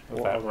edge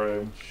of that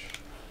room?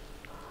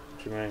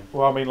 What do you mean?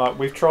 Well, I mean, like,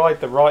 we've tried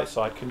the right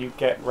side. Can you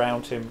get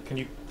round him? Can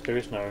you... There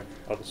is no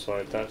other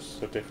side.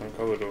 That's a different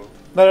corridor.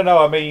 No,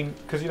 I mean,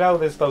 because you know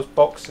there's those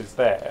boxes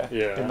there.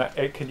 Yeah. In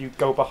that, can you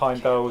go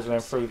behind those and then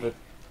through the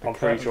I'm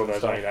pretty sure there's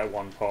stuff? only that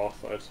one path.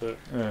 That's it.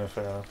 Yeah,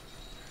 fair enough.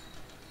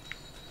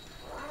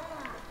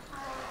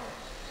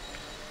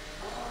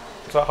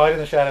 So hide in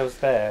the shadows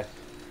there.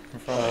 In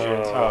front of you.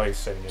 Oh, he's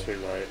seen you. Too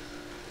late.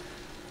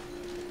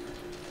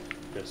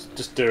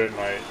 Just do it,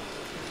 mate.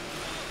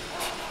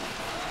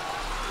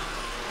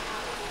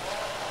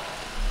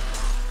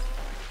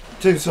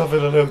 Do something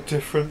a little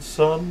different,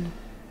 son.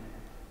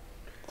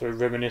 They're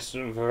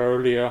reminiscent of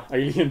earlier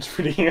aliens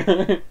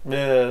video.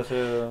 Yeah.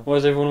 Why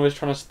is everyone always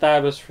trying to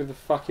stab us through the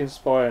fucking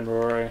spine,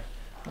 Rory?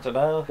 I don't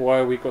know. Why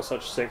have we got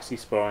such sexy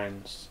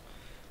spines?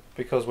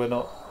 Because we're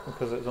not.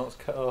 Because it's not.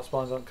 Our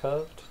spines aren't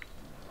curved.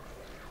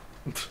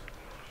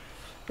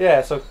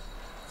 Yeah. So,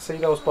 see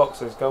those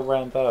boxes. Go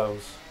round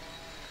those.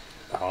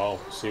 Oh,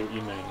 I see what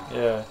you mean.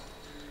 Yeah.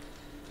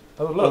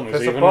 Oh look, there's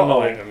there's a even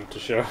bottle. an item to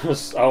show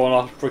us. Oh, and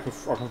I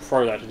can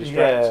throw that to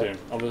distract him.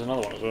 Oh, there's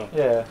another one as well.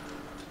 Yeah.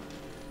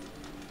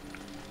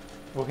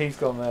 Well, he's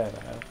gone there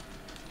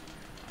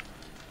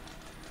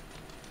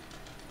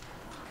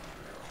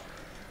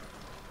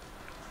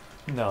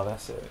now. No,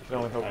 that's it. You can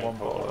only hold one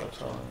bottle at a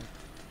time.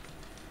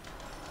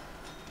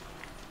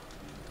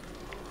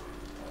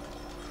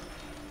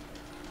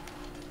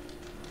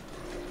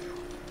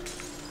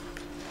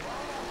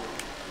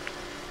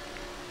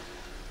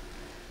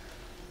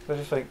 I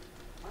just think,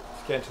 to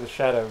get into the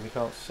shadow, we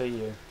can't see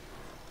you.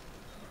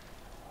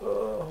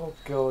 Oh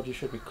god, you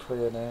should be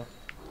clear now.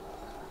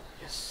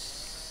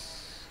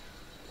 Yes.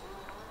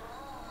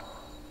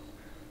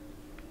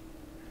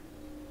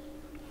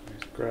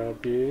 Let's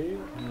grab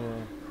you.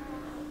 Yeah.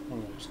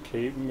 And just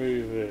keep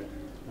moving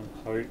and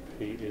hope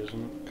he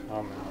isn't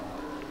coming.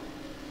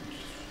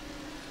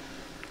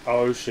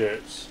 Oh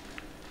shit.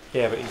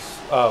 Yeah, but he's...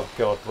 Oh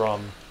god,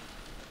 run.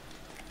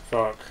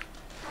 Fuck.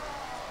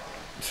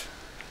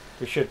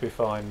 We should be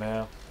fine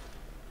now.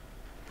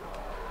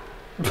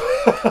 There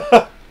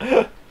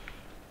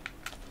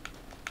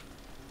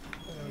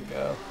we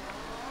go.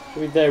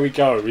 There we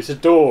go. It's a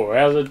door.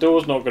 How's the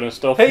door's not going to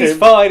stop him? He's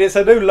fine. It's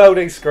a new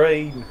loading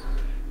screen.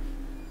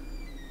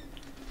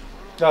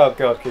 Oh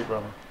god, keep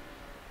running.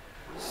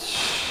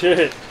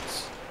 Shit.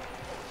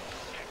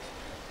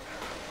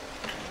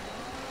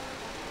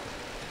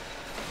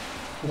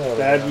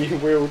 Dad, you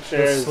wheelchairs.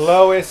 The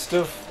slowest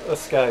of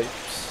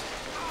escapes.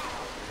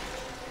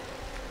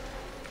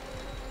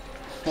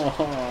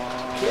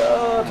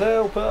 God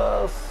help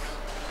us.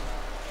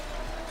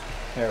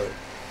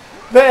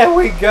 There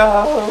we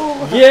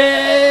go.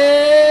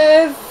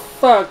 Yeah!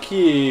 Fuck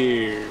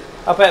you.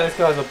 I bet this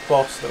guy's a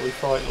boss that we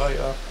fight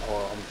later.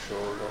 Oh, I'm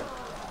sure that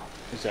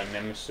is that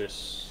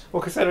Nemesis.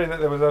 Well, considering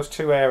that there were those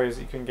two areas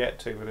you can get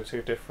to with the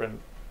two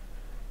different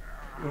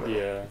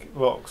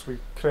locks, we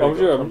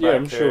clearly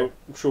I'm sure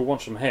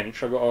once I'm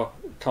hench, I've got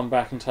to come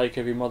back and take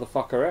every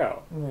motherfucker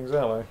out.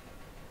 Exactly.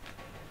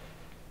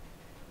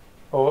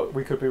 Or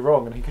we could be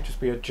wrong and he could just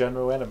be a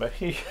general enemy.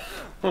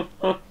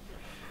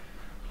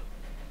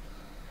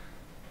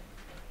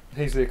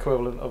 He's the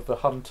equivalent of the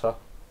hunter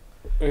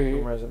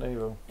from Resident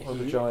Evil, or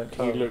the giant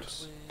toad. He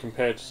looked,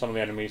 compared to some of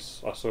the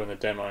enemies I saw in the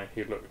demo,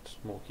 he looked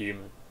more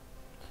human.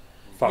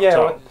 Fucked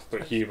up,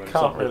 but human.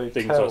 Some of the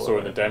things I saw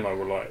in the demo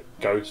were like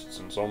ghosts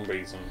and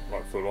zombies and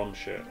like full on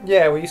shit.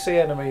 Yeah, well you see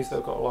enemies that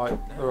have got like,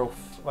 they're all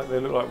like they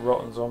look like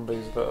rotten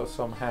zombies that are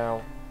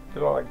somehow, they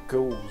look like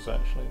ghouls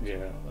actually.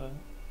 Yeah. Like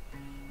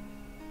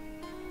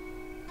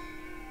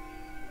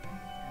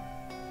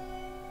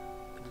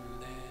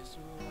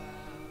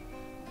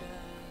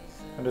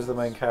and does the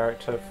main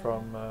character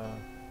from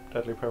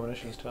Deadly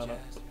Premonitions turn up?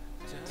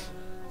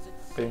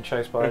 Being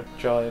chased by a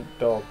giant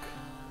dog.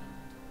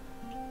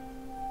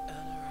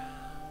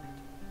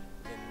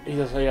 He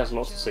has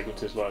lots of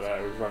sequences like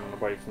that. He's running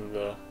away from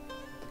the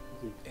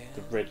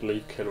red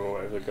leaf killer or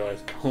whatever the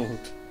guy's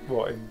called.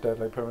 What, in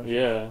Deadly Premonition?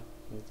 Yeah.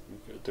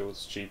 You've got to do all the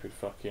stupid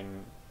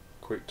fucking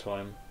quick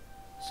time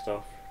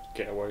stuff.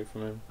 Get away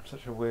from him.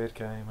 Such a weird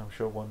game. I'm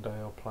sure one day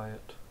I'll play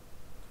it.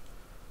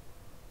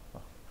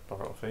 I'll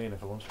borrow it off Ian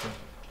if I want to.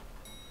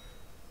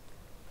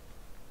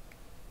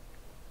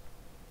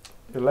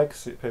 Your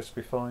legs appears to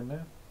be fine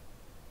now.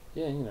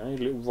 Yeah, you know, a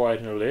little ride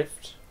in a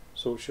lift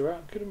sorts you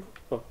out. Good and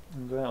proper.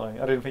 Exactly.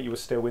 I didn't think you were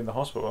still in the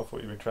hospital. I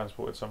thought you'd been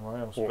transported somewhere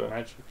else. Or But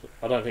magical.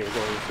 I don't think we've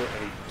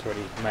got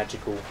any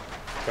magical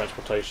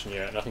transportation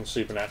yet. Nothing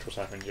supernatural's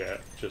happened yet.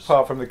 Just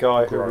apart from the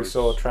guy who we gross.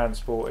 saw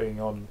transporting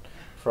on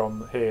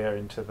from here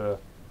into the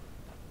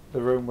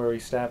room where he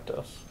stabbed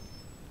us.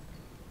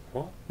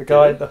 What? The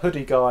guy, Really? the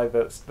hoodie guy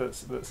that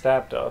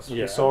stabbed us.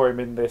 Yeah. We saw him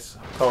in this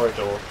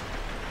corridor,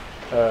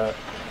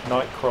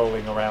 night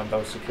crawling around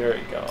those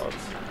security guards,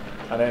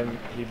 and then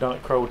he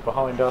night crawled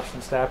behind us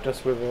and stabbed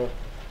us with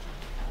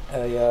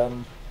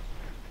a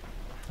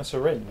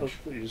syringe.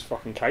 He just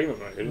fucking came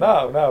at me.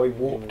 No, he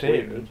walked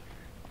in. Weird.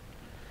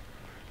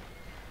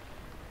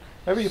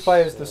 Maybe you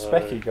play as the So-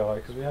 specky guy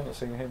because we haven't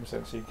seen him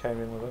since he came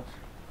in with us.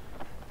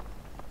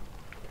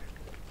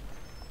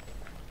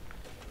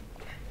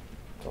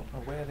 Don't know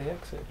where the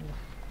exit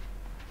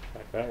is.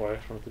 Back that way,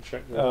 trying to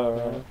check that. Oh,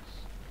 right.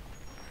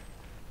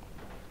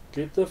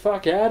 Get the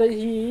fuck out of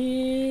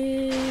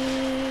here!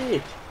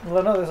 Well,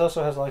 I know this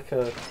also has like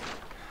a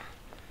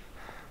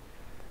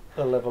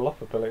level up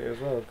ability as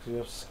well because you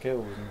have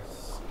skills and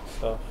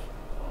stuff.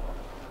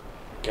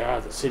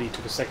 God, the city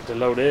took a second to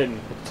load in.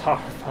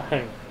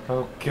 Terrifying.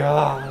 Oh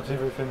god,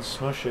 everything's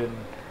smushing.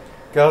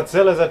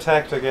 Godzilla's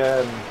attacked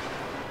again.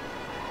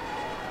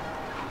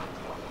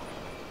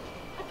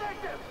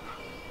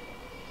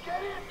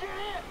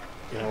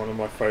 You know, one of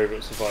my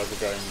favourite survival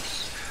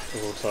games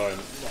of all time,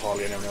 that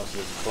hardly anyone else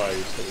has ever played.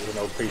 It was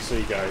an old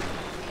PC game,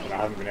 and I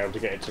haven't been able to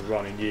get it to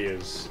run in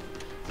years.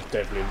 The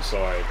devil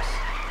inside.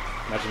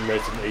 Imagine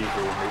Resident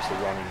Evil meets the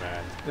Running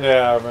Man.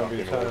 Yeah, I remember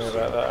you Fucking telling me awesome.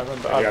 about that.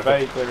 And you I have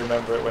vaguely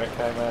remember it when it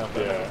came out,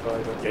 but I Yeah, never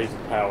played it it. gave the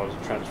power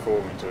to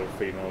transform into a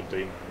female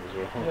demon as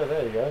well. Yeah,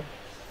 there you go.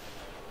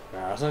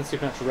 Nah, there's nothing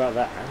supernatural about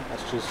that, man.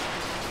 That's just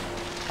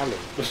talent.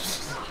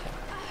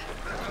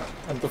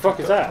 And the fuck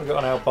is that? We've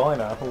got an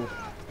albino. Oh,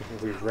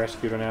 We've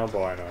rescued an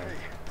albino.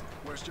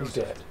 Where's he's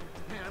Joseph? dead.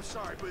 Man, I'm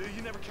sorry, but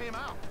you never came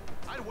out.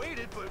 I'd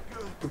waited,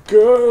 but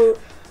Grr!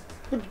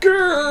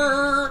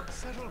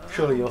 Grr!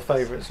 Surely your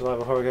favourite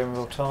survival horror game of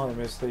all time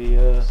is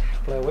the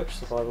Blair Witch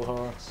survival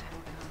horror.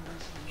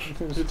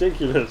 It's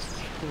ridiculous.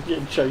 I'm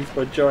getting chased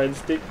by giant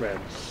stickmen.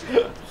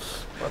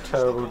 What a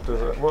terrible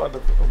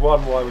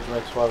why would you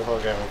make a survival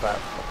horror game with that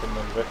fucking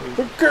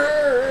movie?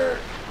 Grr!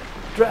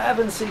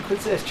 Driving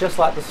sequences, just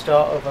like the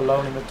start of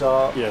Alone in the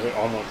Dark. Yeah, but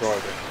I'm not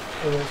driving.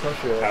 It's not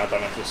sure. And I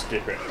don't have to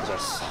skip it because I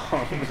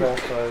suck.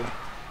 Exactly.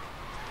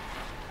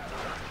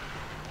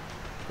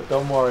 But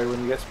don't worry,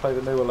 when you get to play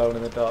the new Alone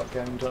in the Dark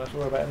game, you don't have to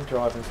worry about any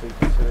driving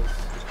sequences.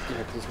 Yeah,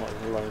 because it's not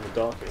even alone in the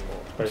dark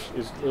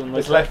anymore.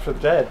 It's Left for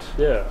Dead.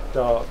 Yeah,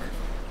 Dark.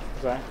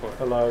 exactly.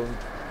 Alone.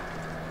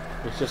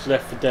 It's just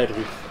Left for Dead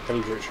with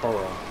Eldritch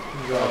Horror.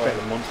 I bet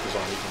the monsters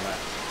aren't even that.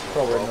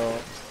 Probably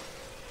not.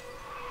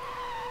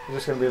 There's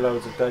just going to be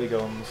loads of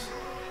Dagons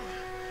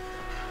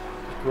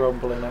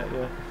grumbling at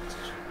you.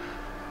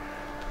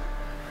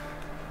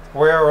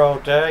 We're all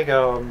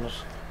Dagons.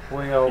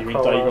 We all You mean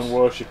call Dagon us...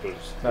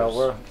 worshippers? No,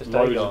 we're just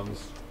Loads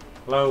Dagons.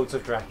 Loads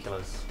of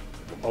Draculas.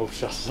 Oh,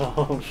 shut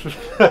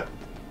up.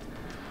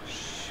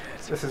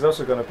 This is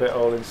also going to bit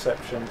all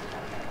Inception.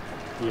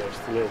 Yeah,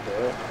 just a little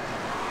bit.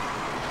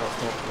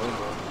 That's not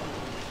normal.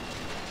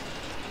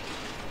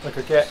 Like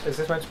I get, is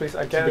this meant to be? I It's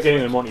the guess.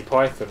 beginning of Monty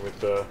Python with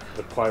the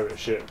pirate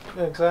ship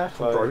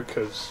Exactly.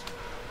 brokers.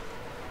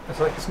 It's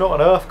like it's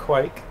not an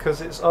earthquake because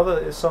it's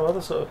some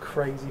other sort of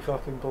crazy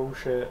fucking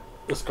bullshit.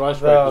 The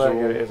skyscrapers No,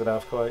 are it is an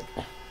earthquake.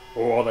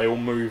 or are they all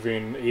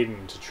moving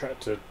in to try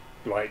to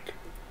like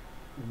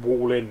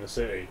wall in the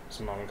city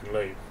so no one can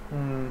leave?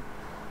 Hmm.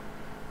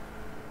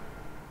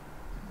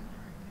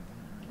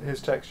 His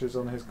textures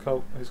on his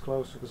clothes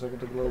took a second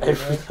to load.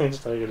 Everything's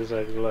taking a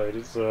second to load.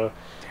 It's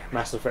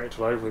Mass Effect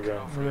all over again.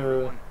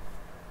 Yeah.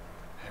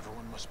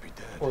 everyone must be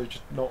dead. Or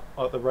just not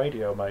at the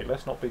radio, mate.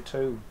 Let's not be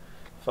too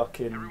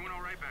fucking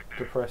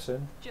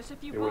depressing. Just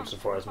if you It wouldn't want,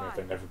 surprise me fine. if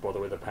they never bother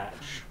with a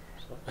patch.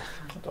 So.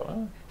 I don't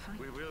know.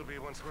 We will be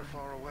once we're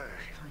far away.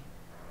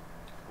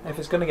 If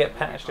it's going to get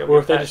patched, it'll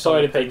Or get if they patched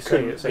on the decided they PC.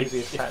 couldn't, It's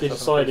easiest if patch they on the PC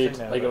decided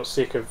now, they but- got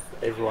sick of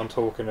everyone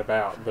talking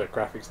about the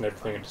graphics and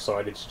everything and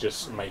decided to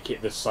just make it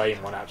the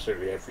same on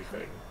absolutely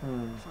everything,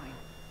 Hmm.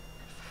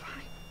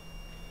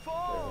 then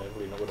they're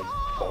really not going to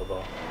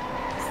bother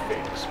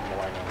fix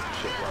minor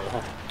shit like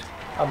that.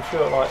 I'm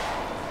sure, like,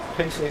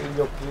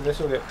 PC, this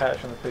will get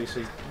patched on the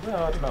PC. No,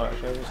 I don't know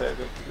actually. I was gonna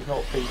say it's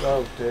not PC.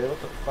 Oh dear, what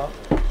the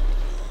fuck?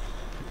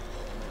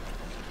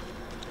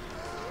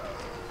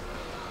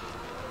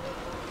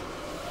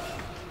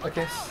 I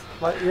guess,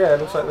 like, yeah, it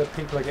looks like the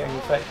people are getting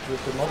infected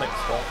with demonic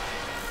stuff.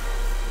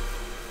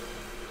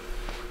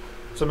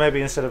 So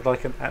maybe instead of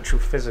like an actual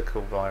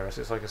physical virus,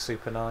 it's like a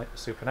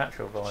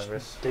supernatural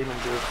virus. Demon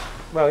good.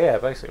 Well, yeah,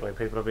 basically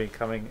people are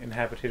becoming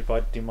inhabited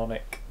by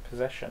demonic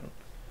possession.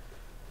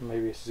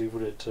 Maybe this is Evil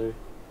Dead 2.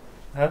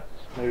 Huh?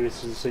 Maybe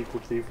this is a sequel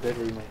to the Evil Dead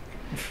remake.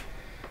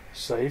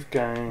 Save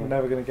game. We're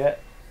never going to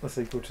get a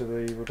sequel to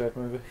the Evil Dead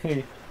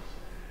movie.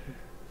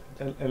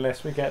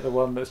 Unless we get the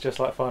one that's just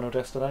like Final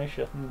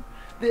Destination.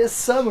 This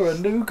summer a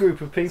new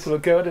group of people are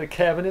going to a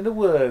cabin in the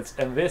woods,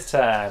 and this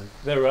time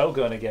they're all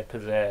going to get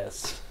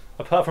possessed.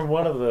 Apart from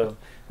one of them,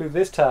 who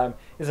this time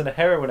isn't a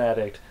heroin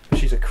addict, but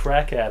she's a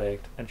crack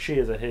addict, and she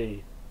is a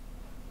he.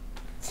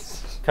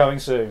 Coming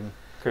soon,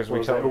 because we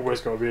Well, always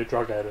got to be a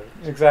drug addict.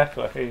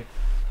 Exactly.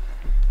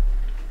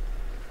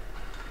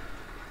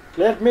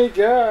 Let me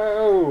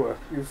go,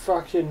 you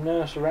fucking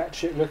nurse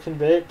ratchet looking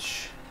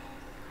bitch.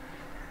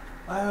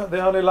 They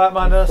only like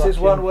my nurses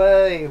one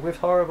way, with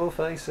horrible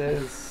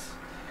faces.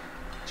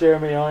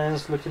 Jeremy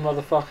Irons looking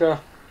motherfucker.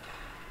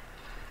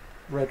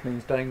 Red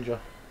means danger.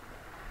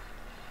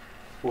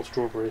 Or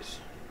strawberries.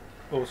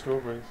 Or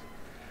strawberries.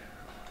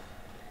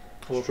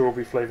 Or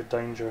strawberry flavoured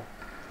danger.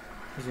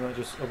 Isn't that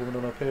just a woman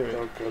on her period?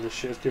 Oh god, this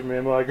shit's giving me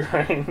a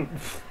migraine.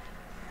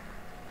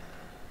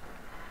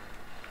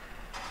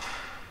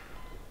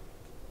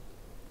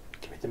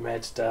 Give me the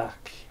meds,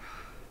 Doc.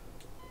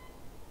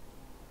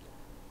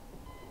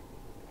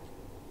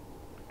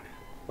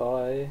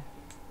 Bye.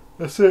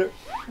 That's it.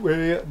 We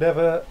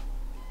never...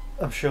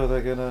 I'm sure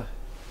they're gonna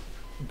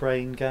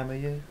brain gamma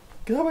you.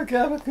 Gamma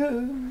gamma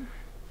gamma.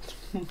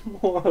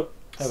 What?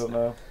 I don't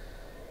know.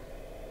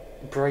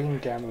 Brain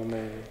gamma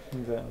me.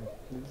 Exactly.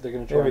 They're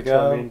going to Here try we and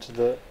turn go. me into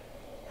the...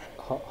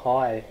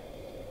 Hi.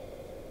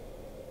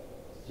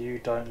 You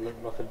don't look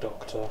like a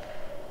doctor.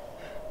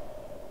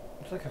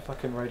 It's like a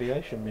fucking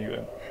radiation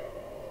mutant.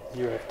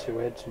 You have two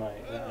heads,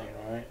 mate. That ain't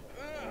right.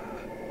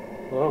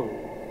 Whoa.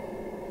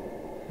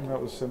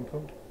 That was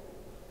simple.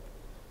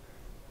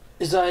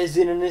 His eyes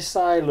in an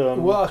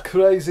asylum. What a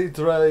crazy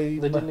dream.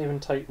 They didn't even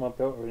take my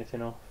belt or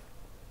anything off.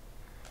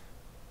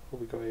 What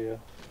we got here?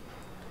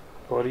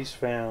 Bodies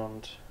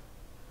found.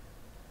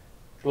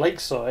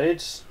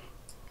 Lakeside.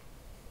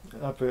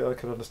 I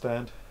could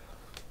understand.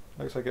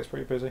 Looks like it's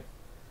pretty busy.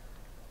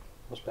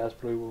 What's bad as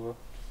Blue Water?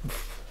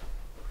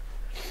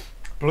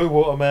 Blue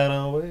Water Man,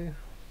 are we?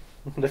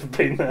 Never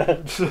been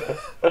there.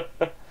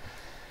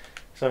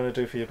 Something to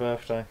do for your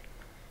birthday.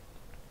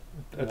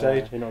 A No,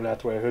 day. you're not allowed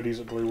to wear hoodies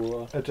at Blue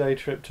Water. A day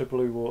trip to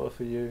Blue Water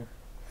for you.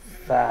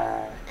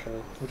 Fuck.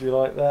 Would you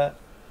like that?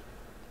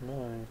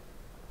 No.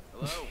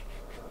 Hello?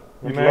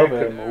 You'd love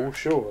American it. Mall,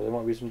 sure. There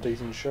might be some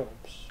decent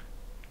shops.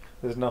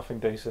 There's nothing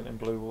decent in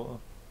Blue Water.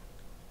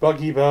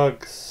 Buggy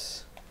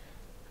Bugs.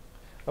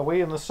 Are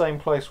we in the same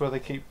place where they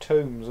keep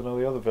Tombs and all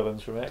the other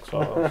villains from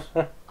X-Files?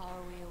 Are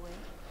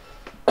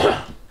we awake?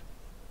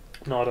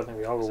 No, I don't think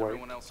we are Is awake.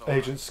 everyone else all right?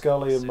 Agent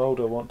Scully and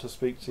Mulder want to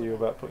speak to you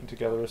about putting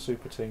together a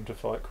super team to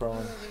fight crime.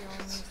 We're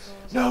the only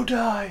souls No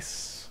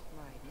dice!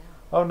 right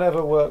now. I'll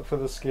never work for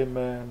the Skin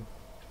Man.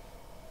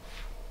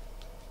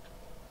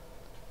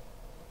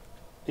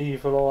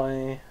 Evil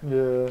Eye.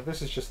 Yeah,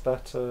 this is just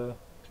that, there's a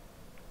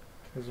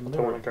I don't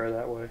mirror. want to go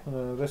that way.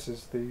 This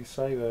is the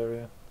save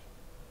area.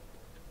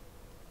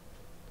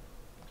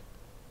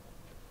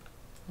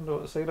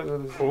 Look, see, look,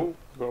 Oh,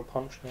 I've got a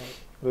punch now.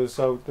 there's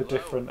the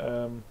different,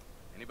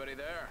 Anybody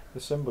there? the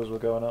symbols were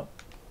going up.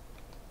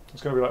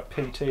 It's going to be like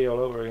PT all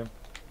over again.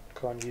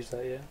 Can't use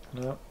that yet.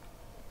 No.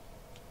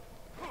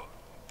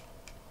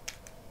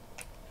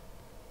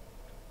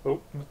 Oh.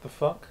 What the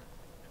fuck?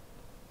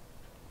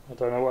 I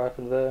don't know what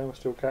happened there. We're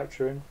still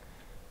capturing.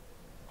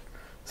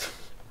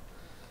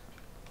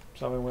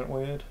 Something went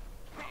weird.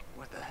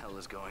 What the hell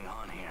is going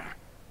on here?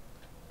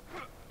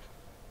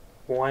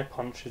 Y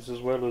punches as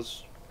well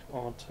as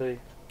RT.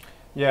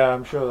 Yeah,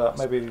 I'm sure that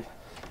maybe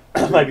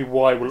Maybe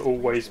Y will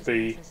always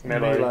be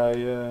melee,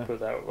 melee, yeah. but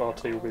that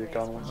RT will be the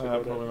gun once we That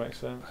got probably it. makes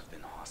sense. I've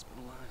been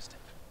hospitalized.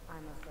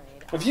 I'm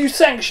afraid. Have you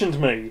sanctioned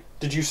me?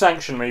 Did you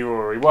sanction me,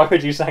 Rory? Why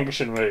would you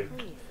sanction me?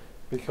 Please,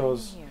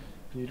 Because sign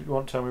you here.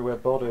 won't tell me where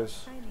bod is.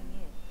 Signing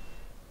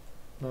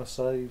in. No,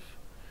 save.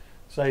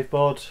 Save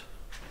bod.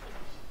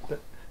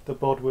 The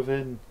bod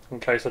within. In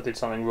case I did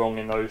something wrong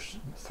in those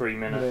 3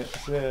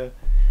 minutes. Yeah.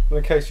 Well,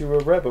 in case you were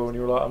a rebel and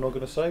you were like, I'm not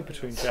going to save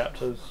between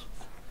chapters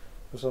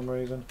for some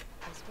reason.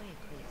 This way,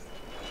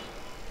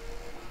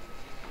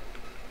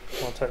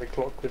 please. I'll take the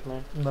clock with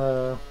me.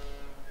 No.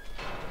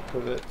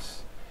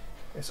 Because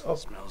it's up.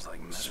 Smells like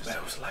medicine.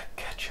 Smells like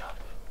ketchup.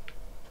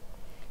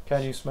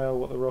 Can you smell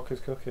what the Rock is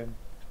cooking?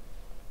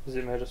 Is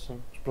it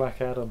medicine? It's Black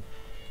Adam.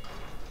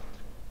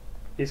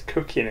 He's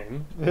cooking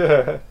him.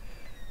 Yeah.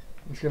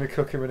 He's going to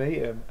cook him and eat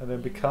him and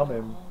then become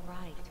him. All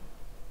right.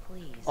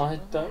 Please. I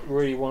don't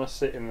really want to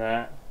sit in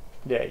that.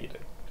 Yeah, you do.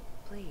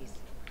 Please.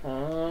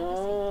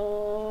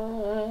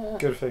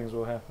 Good things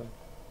will happen.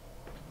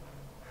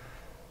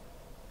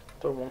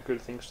 Don't want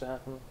good things to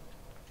happen.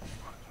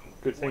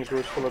 Good things are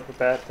always full of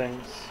bad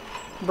things.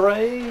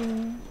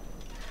 Brain!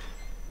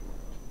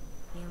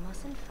 You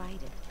mustn't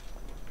fight it.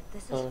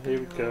 This is Oh, for here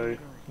we your go. own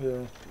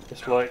good. Yeah.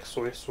 It's like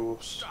soy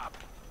sauce.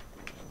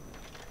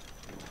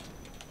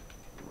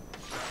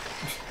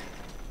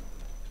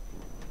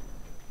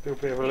 Do a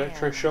bit of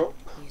electroshock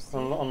You see?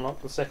 on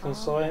like the second Oh.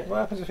 site. What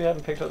happens if you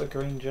hadn't picked up the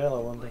green gel, I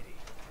wonder? Am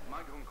I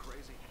going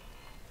crazy?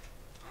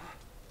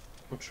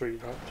 I'm sure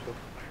you'd have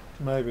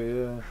to. Maybe, yeah.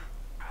 Now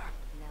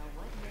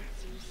what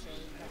makes you say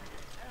that?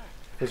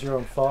 Because you're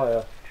on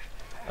fire,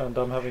 and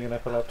I'm having an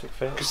epileptic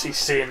fit. Because he's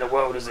seeing the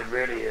world as it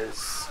really is.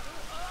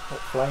 What,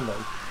 flaming?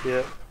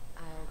 Yeah.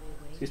 I'll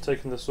be waiting. He's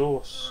taking the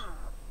source.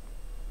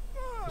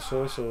 The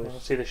soy sauce. I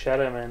see the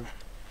Shadow Man.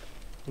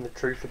 And the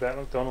truth about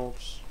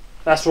McDonald's.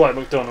 That's right,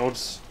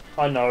 McDonald's.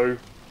 I know.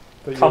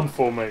 But Come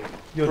for me.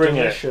 you're Bring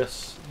it.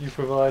 delicious. You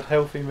provide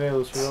healthy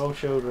meals for all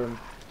children.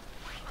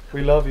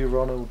 We love you,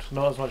 Ronald.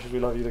 Not as much as we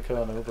love you, the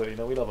Colonel, but you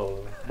know we love all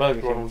of them.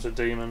 Burger King. Ronald's a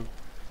demon.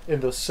 In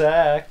the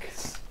sack.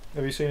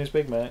 Have you seen his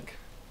Big Mac?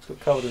 It's got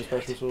covered in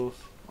special sauce.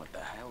 What the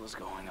hell is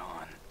going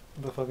on?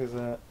 What the fuck is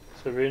that?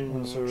 Syringe.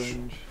 One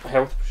syringe.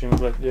 Health,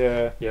 presumably.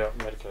 Yeah. Yeah,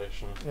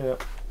 medication. Yeah.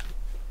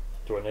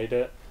 Do I need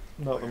it?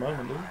 Not at the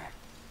moment, do you?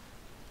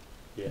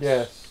 Yes.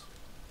 Yes.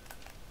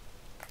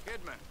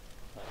 Kidman,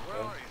 where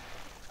Okay. are you?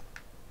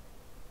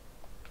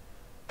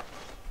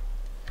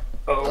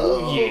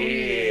 Oh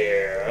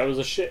yeah! That was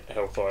a shit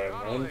health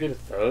item, man. Get a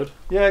third.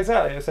 Yeah,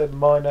 exactly. It said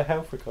minor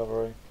health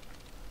recovery.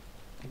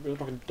 It was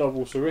like a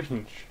double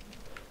syringe.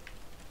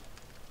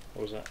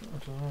 What was that?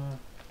 I don't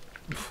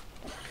know.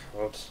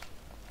 God.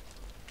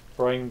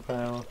 Brain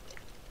power.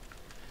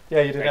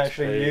 Yeah, you didn't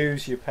actually XP.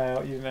 use your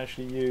power. You didn't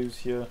actually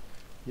use your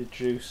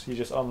juice. You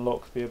just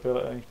unlocked the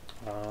ability.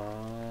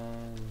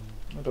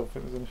 I don't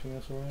think there's anything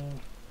else around.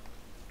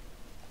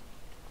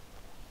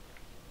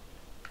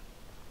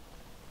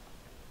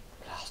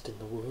 Lost in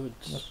the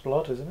woods. That's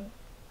blood, isn't it?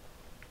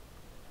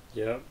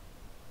 Yep.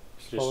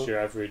 Just Just follow, your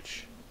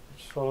average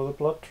just follow the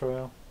blood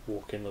trail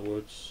walk in the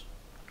woods.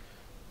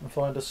 and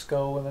find a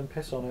skull and then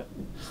piss on it.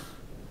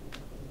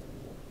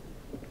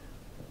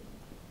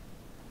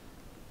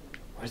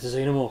 Where's the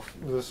xenomorph?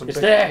 There's some It's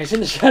big, there! It's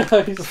in the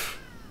shadows!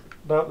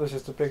 No, there's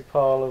just a big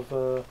pile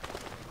of.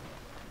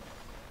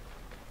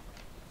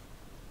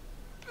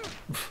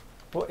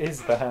 What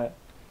is that?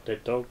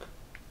 Dead dog?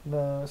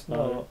 No, it's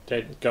No. not.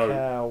 Dead It's goat.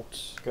 Cow.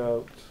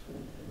 Goat.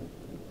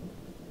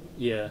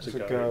 Yeah, It's a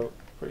goat.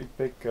 Pretty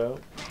big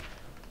goat.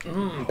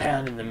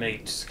 Pounding the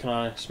meat. Can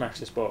I smash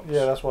this box?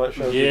 Yeah, that's why it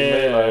shows you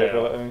Yeah. the melee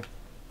ability.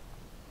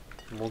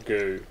 More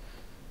goo.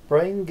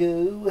 Brain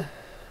goo.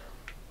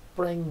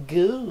 Brain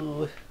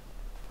goo.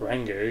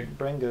 Rangu.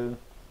 Brain goo.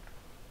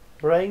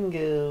 Brain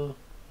goo.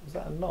 Is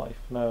that a knife?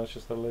 No, it's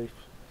just a leaf.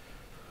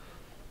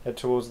 Head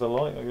towards the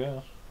light, I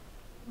guess.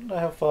 I don't know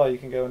how far you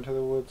can go into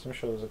the woods. I'm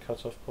sure there's a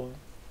cut-off point.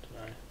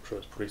 Dunno. I'm sure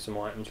there's probably some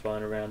items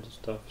lying around and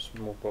stuff.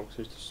 Some more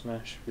boxes to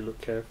smash if you look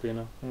carefully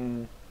enough.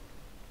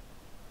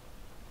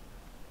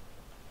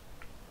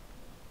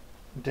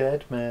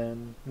 Dead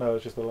man. No,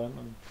 it's just the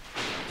lantern.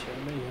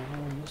 Tell me how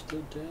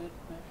Mr. Dead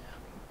Man.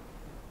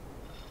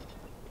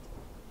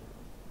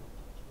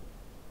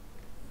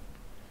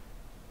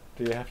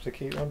 Do you have to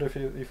keep? Wonder if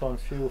you find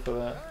fuel for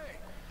that.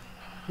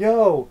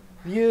 Yo,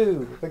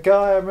 you, the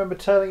guy I remember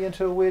turning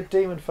into a weird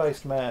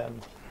demon-faced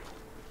man.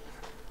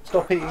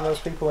 Stop eating those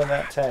people in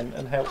that tent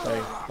and help me.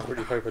 I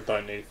really hope I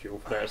don't need fuel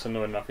for that. It's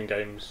annoying enough in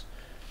games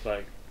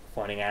like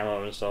finding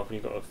ammo and stuff, and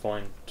you've got to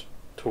find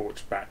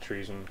torch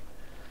batteries and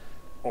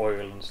oil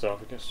and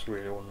stuff. It gets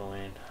really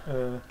annoying.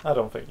 I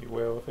don't think you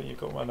will. I think you've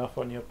got enough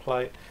on your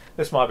plate.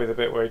 This might be the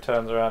bit where he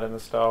turns around in the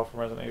style from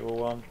Resident Evil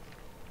 1.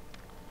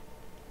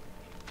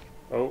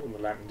 Oh, and the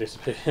lantern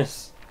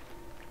disappears.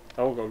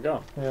 Oh, got a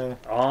gun. Yeah.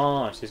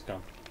 Ah, it's his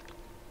gun.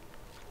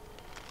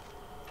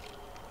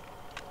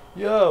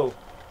 Yo!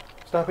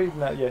 Stop eating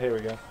that. Yeah, here we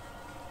go.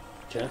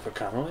 Jennifer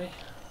Connelly?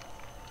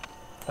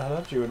 I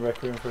loved you in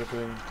Requiem for a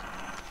Dream.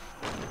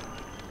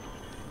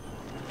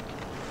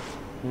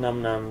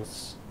 Num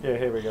nums. Yeah,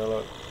 here we go,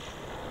 look.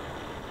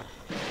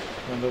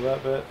 Remember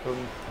that bit from...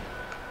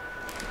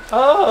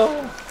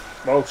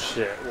 Oh! Oh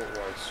shit, what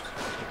was?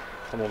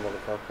 Come on,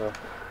 motherfucker.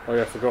 Oh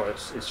yeah, I forgot,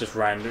 it's just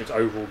random, it's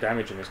overall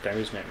damage in this game,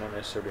 isn't it? Not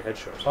necessarily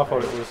headshots. I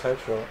thought it was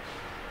headshot.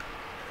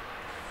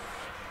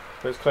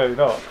 But it's clearly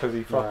not, because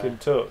he fucking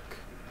took.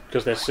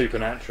 Because they're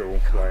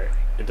supernatural, like,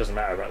 it doesn't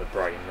matter about the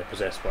brain, they're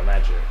possessed by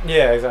magic.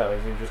 Yeah, exactly.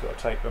 You've just got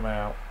to take them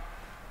out.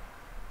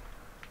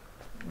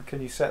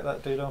 Can you set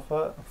that dude on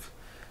fire?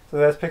 So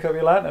let's pick up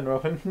your lantern,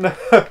 Robin. No.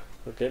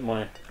 I'll get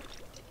my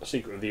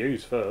secret of the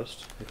ooze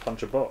first, and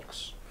punch a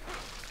box.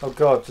 Oh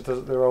god,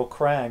 they're all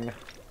Krang.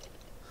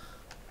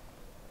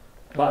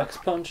 Box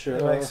puncher.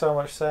 It makes so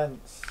much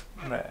sense.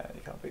 Nah, you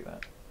can't beat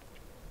that.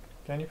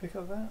 Can you pick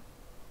up that?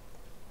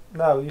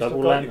 No, you Double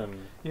still got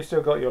lantern. you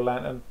still got your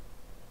lantern.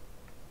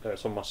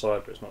 It's on my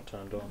side, but it's not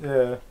turned on.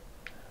 Yeah.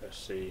 Let's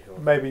see. How I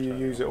Maybe can you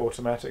turn use it it on.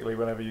 automatically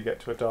whenever you get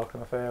to a dark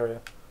enough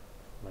area.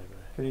 Maybe.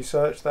 Can you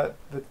search the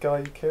guy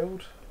you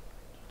killed?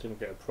 Didn't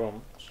get a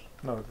prompt.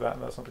 No,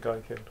 that's not the guy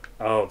you killed.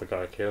 Oh, the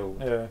guy killed.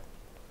 Yeah.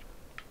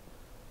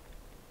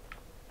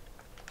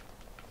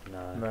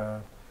 No.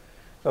 No.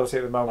 Obviously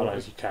at the I moment know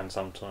you can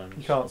sometimes.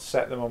 you can't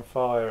set them on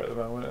fire at the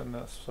moment, and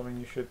that's something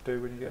you should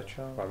do when you get a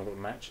chance. I haven't got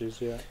the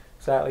matches yet.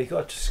 Exactly. You've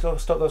got to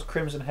stop those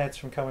crimson heads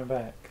from coming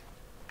back.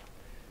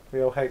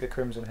 We all hate the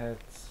Crimson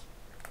Heads.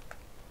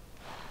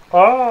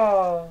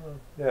 Ah!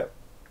 Yeah.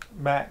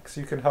 Max,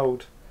 you can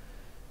hold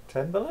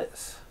 10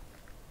 bullets?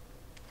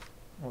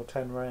 Or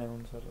 10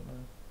 rounds, I don't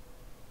know.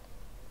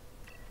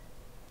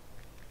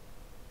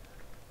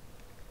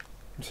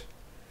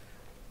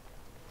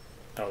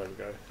 Oh, there we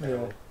go.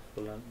 Yeah.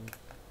 The lantern.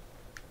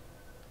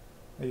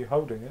 Are you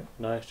holding it?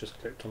 No, it's just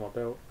clipped on my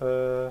belt.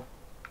 No,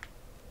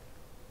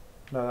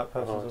 that Oh,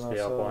 person's it's on our the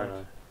side.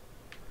 albino.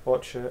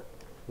 Watch it.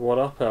 What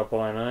up,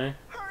 albino?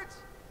 Hurts!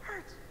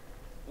 Hurts!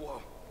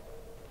 Whoa.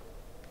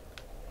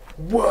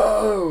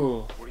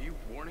 Whoa! Were you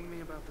warning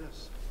me about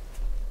this?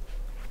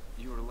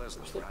 You were Leslie,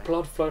 What's that right?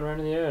 blood floating around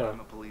in the air? I'm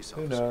a police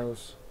Who officer.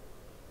 knows?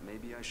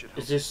 Maybe I should help.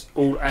 Is this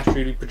all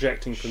actually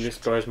projecting from this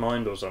guy's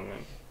mind or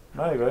something?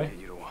 Maybe. Get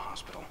you to a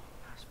hospital.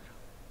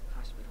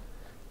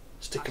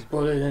 Stick a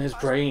bullet in his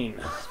brain.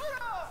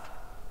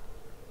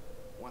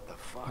 What the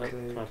fuck?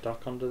 Can I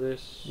duck under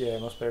this? Yeah,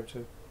 must be able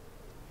to.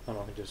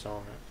 Oh, I can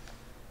disarm it.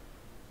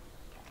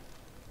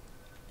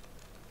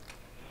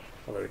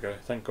 Oh, there we go.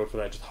 Thank God for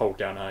that. Just hold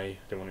down A.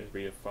 Didn't want it to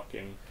be a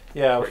fucking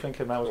Yeah, I was quick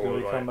thinking that was going or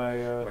to become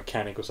a...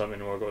 mechanic or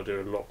something, or I've got to do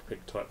a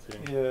lockpick type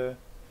thing. yeah.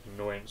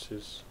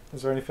 Annoyances.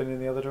 Is there anything in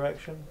the other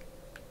direction?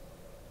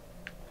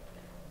 I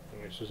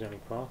think this was the only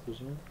path,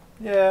 wasn't it?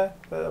 Yeah,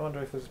 but I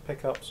wonder if there's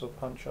pickups or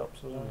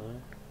punch-ups or I don't something.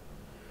 know.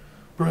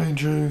 Brain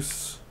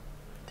juice!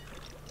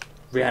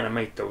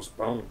 Reanimate those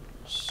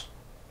bones.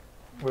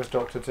 Where's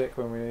Dr. Dick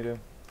when we need him?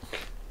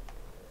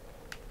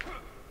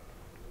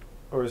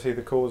 Or is he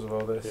the cause of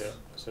all this? Yeah,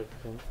 that's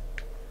everything.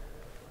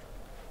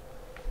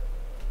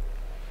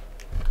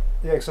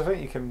 Yeah, because I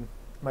think you can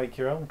make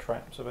your own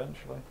traps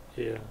eventually.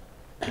 Yeah.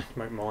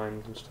 Make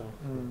mines and stuff.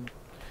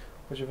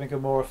 Which I think are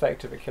more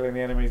effective at killing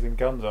the enemies than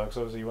guns are, because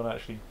obviously you want to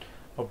actually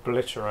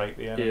obliterate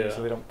the enemies Yeah.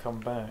 so they don't come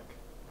back.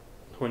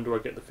 When do I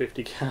get the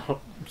 50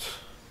 cal?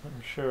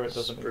 I'm sure it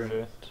doesn't Sprint.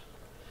 exist.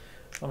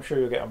 I'm sure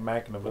you'll get a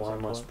magnum at Why some am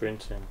I point.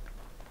 sprinting?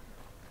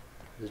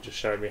 Is it just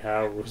showing me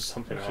how or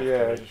something So after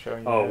yeah, me? just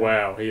showing you Oh how.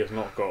 wow, he has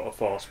not got a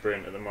fast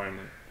sprint at the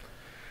moment.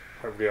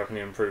 Hopefully I can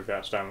improve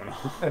that stamina.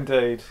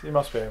 Indeed, you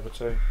must be able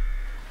to.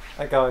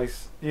 That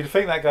guy's... You'd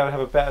think that guy would have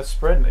a better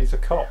sprint. He's a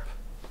cop.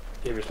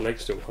 Yeah, his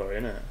leg's still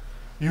hurt, innit?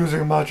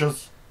 Using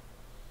matches.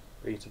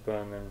 Ready to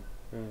burn them.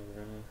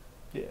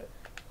 Yeah.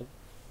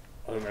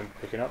 I don't remember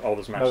picking up. Oh,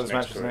 there's No, matches there's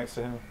next matches to it. next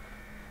to him.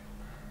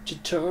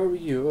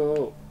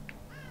 Tutorial.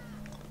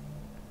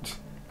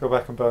 Go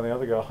back and burn the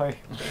other guy.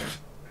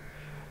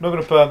 I'm not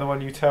going to burn the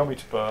one you tell me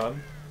to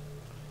burn.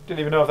 Didn't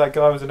even know if that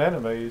guy was an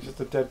enemy. He's just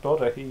a dead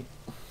body.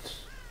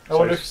 I So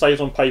wonder it if, saves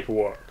on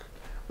paperwork.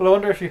 well, I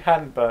wonder if you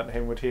hadn't burnt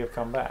him, would he have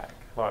come back?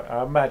 Like,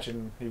 I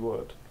imagine he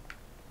would.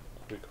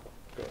 We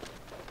got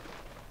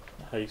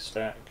a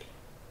haystack.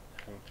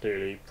 And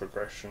clearly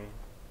progression.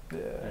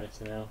 Yeah.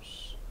 Anything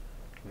else?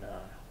 No.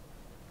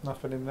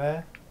 Nothing in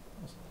there?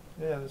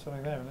 Yeah, there's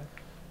something there, isn't there?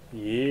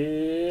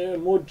 Yeah,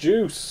 more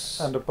juice.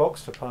 And a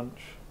box to punch.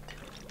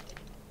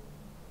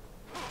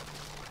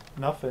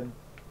 Nothing.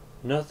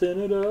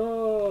 Nothing at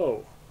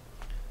all.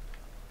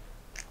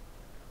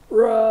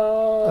 Run.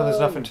 Oh, there's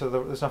nothing to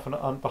the. There's nothing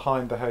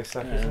behind the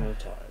haystack, is And there? I'm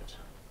tired.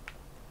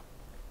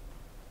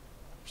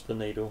 It's the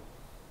needle.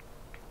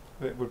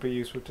 It would be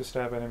useful to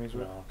stab enemies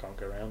No, with. I can't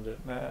go around it.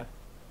 Nah.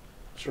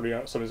 Surely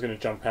something's going to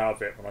jump out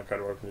of it when I go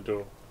to open the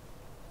door.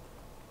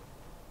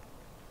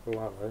 Oh,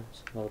 hello.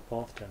 It's another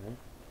path down here.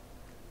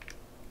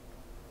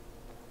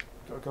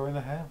 Gotta go in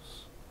the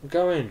house. I'm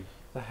going.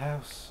 The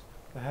house.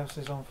 The house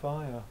is on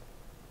fire.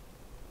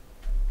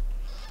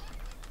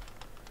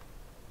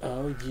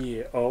 Oh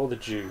yeah, all the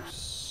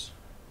juice.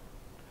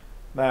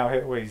 Now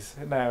here's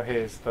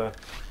the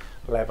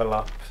level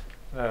up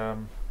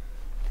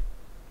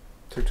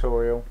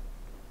tutorial.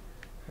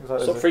 Looks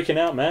like Stop freaking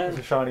out, there's a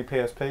man. shiny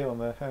PSP on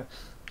there. Huh?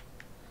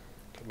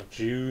 Got my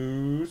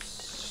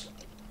juice.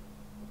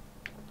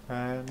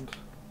 And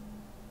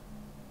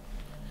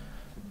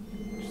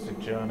just a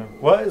journal.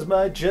 What is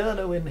my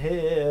journal in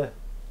here?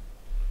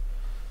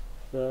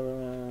 He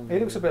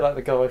looks a bit like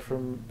the guy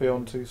from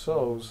Beyond Two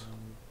Souls.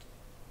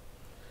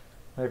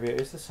 Maybe it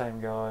is the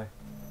same guy.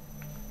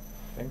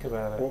 Think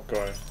about it. What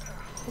guy?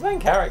 The main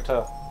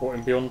character. What,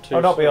 in Beyond Two? Oh,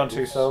 not Beyond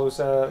Two Souls?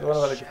 Souls. The one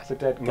about the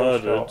dead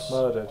ghost Murdered. cop.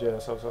 Murdered. Yeah,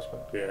 Soul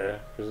Suspect. Yeah,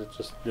 because it's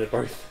just they're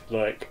both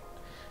like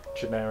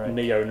Generic.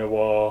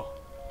 neo-noir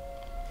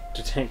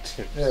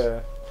detectives.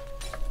 Yeah.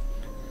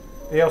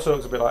 He also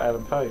looks a bit like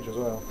Ellen Page as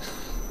well.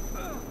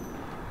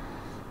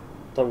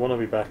 Don't want to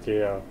be back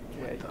here.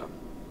 Yeah.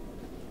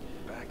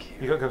 Back here.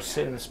 You got to go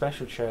sit in the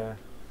special chair.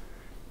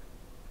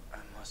 I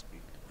must be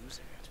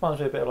losing it. This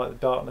reminds me a bit of like the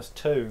Darkness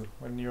 2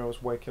 when you're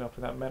always waking up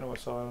in that mental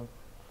asylum.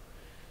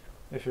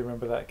 If you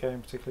remember that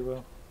game particularly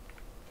well.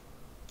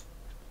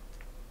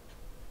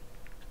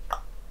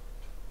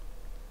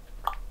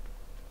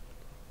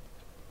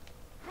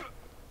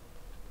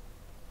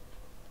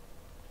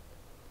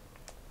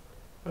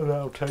 And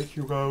that'll take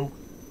you go.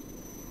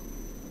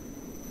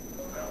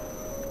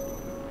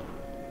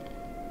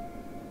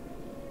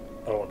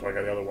 Oh, do I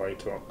go the other way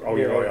to? Oh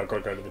yeah, Yeah. oh, yeah I've got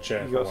to go to the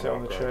chair. You got to for sit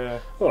one on the upgrade.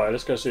 chair. All right,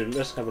 let's go see.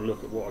 Let's have a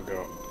look at what I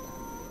got.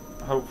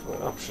 hopefully.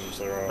 What options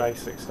there are.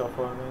 Basic stuff,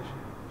 I imagine.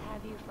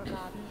 Have you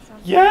forgotten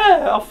something?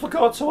 Yeah, I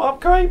forgot to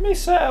upgrade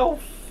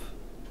myself.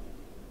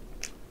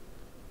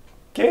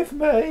 Give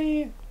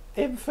me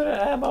infinite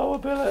ammo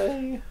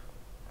ability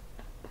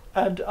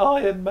and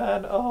Iron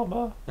Man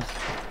armor.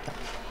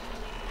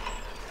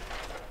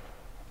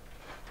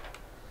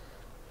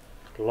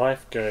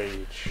 Life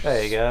gauge.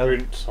 There you go.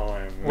 Sprint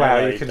time. Wow,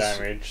 Melee you can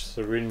damage.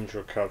 Syringe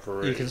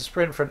recovery. You can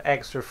sprint for an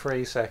extra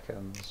 3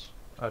 seconds.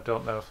 I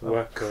don't know if... Oh,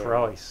 Weapon.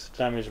 Christ.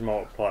 Damage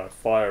multiplier.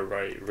 Fire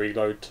rate.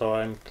 Reload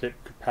time. Clip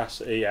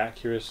capacity.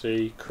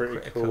 Accuracy.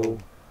 Critical.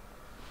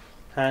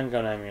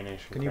 Handgun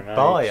ammunition. Can you grenade,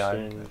 buy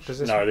syringe. does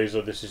this No,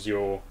 this is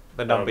your...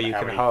 the number you how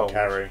can many hold?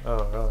 carry.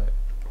 Oh, right.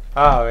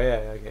 Oh,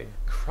 yeah, okay.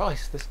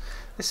 Christ, this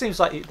seems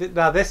like...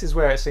 Now, this is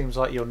where it seems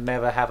like you'll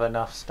never have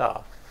enough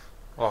stuff.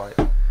 Right.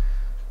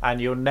 And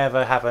you'll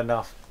never have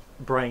enough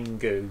brain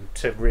goo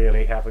to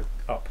really have an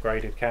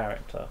upgraded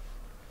character.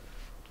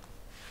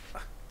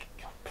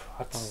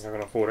 I'm not going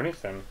to afford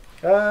anything.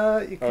 You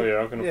can, Oh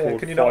yeah, I can afford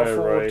can you not fire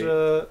afford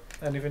rate.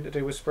 anything to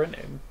do with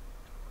sprinting?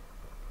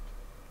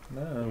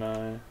 No.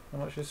 No. How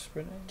much is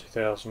sprinting?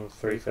 2,000,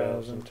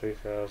 3,000,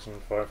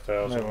 2,000,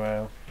 5,000. No,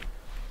 well.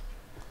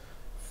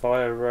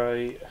 Fire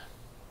rate.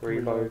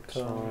 Reload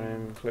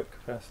time. Clip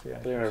capacity. I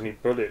don't have any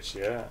bullets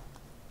yet.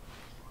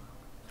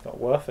 It's not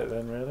worth it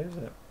then, really, is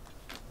it?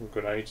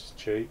 Grenades is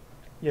cheap.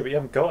 Yeah, but you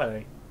haven't got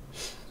any.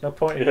 There's no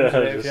point in Yeah,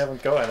 using it if just- you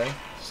haven't got any.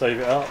 Save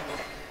it up.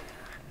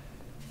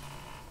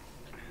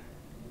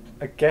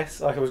 I guess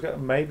like I was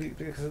going maybe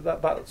because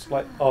that's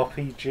like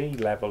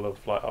RPG level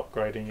of like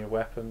upgrading your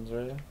weapons,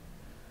 really.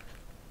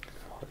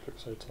 I look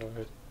so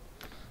tired.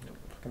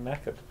 Fucking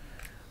knackered.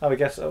 I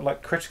guess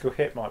like critical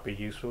hit might be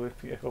useful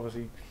if you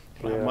obviously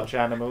don't have Yeah. much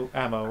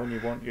ammo and you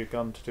want your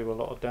gun to do a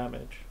lot of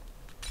damage.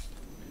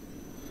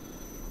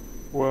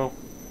 Well,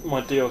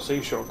 my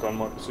DLC shotgun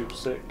might be super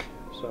sick,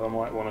 so I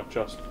might want to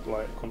just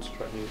like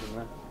concentrate on using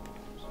that.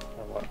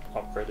 I like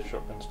upgrade the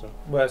shotgun stuff.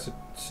 Well,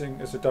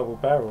 it's a double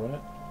barrel, isn't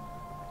it?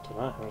 Don't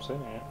know, I haven't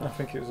seen it I yet.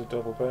 think it was a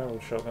double barrel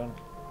shotgun.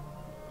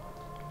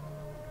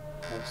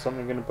 Is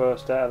something going to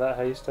burst out of that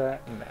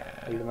haystack? Nah.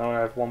 Even though I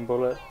have one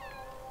bullet.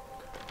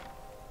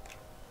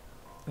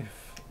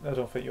 I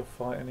don't think you'll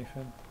fight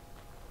anything.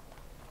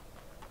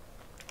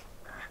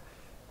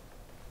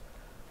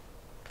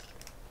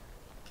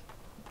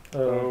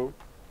 Oh,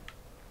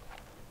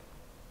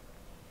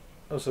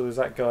 Oh, so there's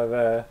that guy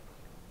there.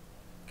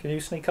 Can you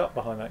sneak up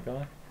behind that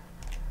guy?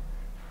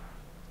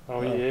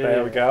 oh yeah.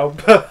 There we go.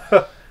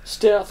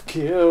 Stealth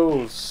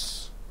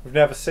kills. We've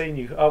never seen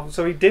you. Oh,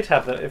 so he did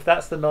have that. If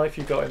that's the knife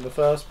you got in the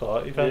first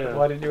part, Yeah.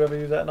 why didn't you ever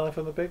use that knife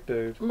on the big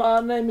dude? My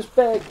name is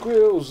Bear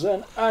Grylls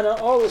and I know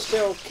all the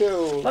stealth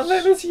kills. My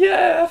name is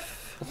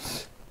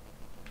Yef.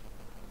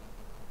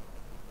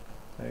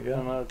 There you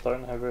And go. I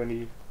don't have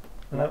any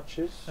No.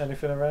 matches.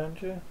 Anything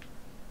around you?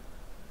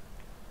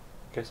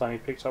 Guess I only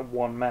picked up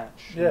one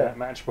match in Yeah. that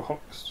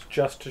matchbox.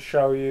 Just to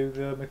show you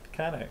the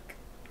mechanic.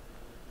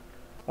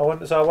 I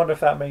wonder if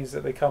that means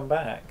that they come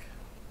back.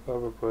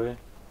 Probably.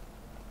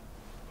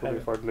 Probably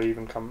Yeah. if I'd leave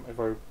and come, if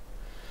I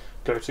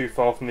go too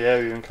far from the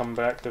area and come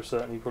back, they'll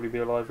certainly probably be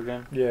alive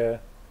again. Yeah.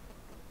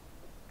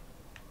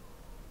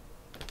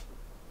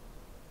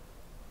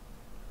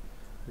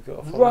 We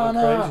got to follow the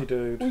Runner! crazy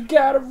dude. We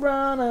got a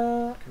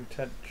runner!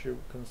 Contextual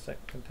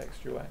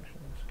actions.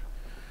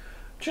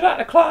 Do you like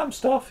to climb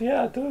stuff?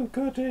 Yeah, I do.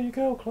 Good, here you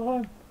go,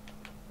 climb.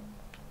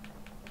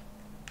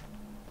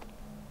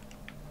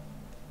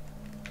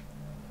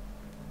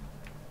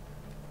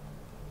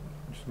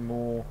 Just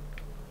more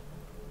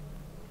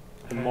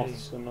The hay.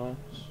 moths are nice.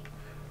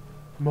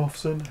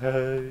 Moths and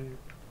hay.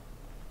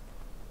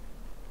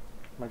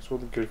 Makes all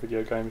the good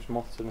video games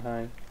moths and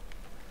hay.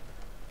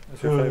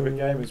 That's your favourite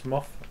game is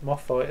Moth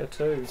Fighter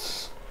 2.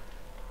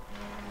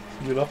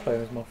 You love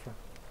playing as Mothra.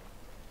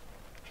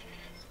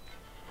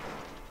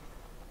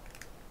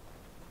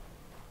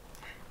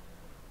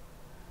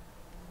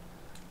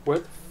 Where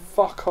the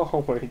fuck are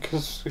we?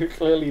 Because we're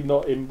clearly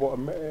not in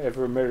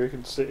whatever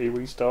American city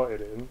we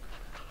started in.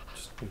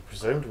 We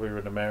presumed we were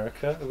in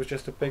America. It was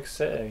just a big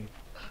city.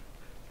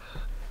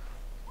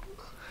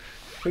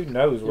 Who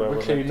knows where We're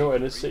we're clearly in? not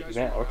in a city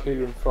now, we're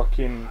clearly in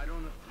fucking...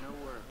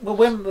 Well,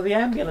 when the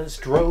ambulance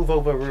drove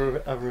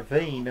over a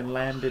ravine and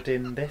landed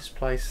in this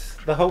place,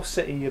 the whole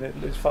city and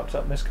it's fucked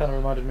up. And this kind of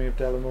reminded me of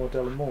Delamort.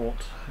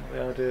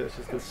 The idea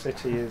that the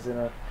city is in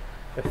a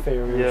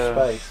ethereal Yeah.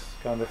 space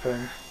kind of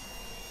thing.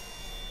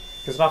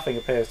 Because nothing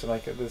appears to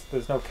make it.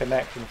 There's no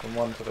connection from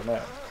one to the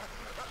next.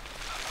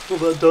 Well,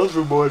 that does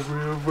remind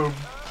me of,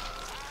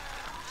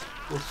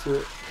 what's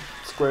it?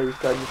 Square's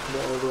game from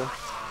that earlier.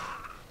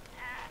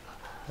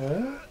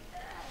 Huh?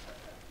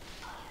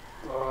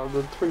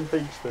 The Twin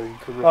Peaks thing.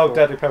 Oh,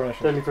 Deadly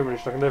Premonition. Deadly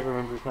Premonition, I can never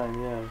remember his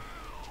name, yeah.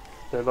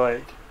 They're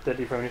like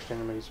Deadly Premonition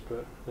enemies,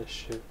 but they're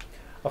shit.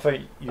 I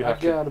think you I have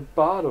got to. a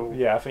bottle.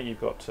 Yeah, I think you've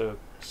got to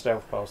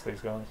stealth past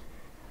these guys.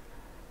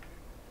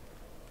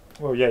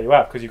 Well, yeah, you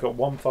have because you've got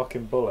one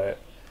fucking bullet,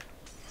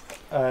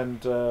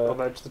 and Oh,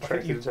 that's the I track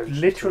think you attention to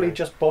literally me.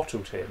 just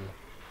bottled him.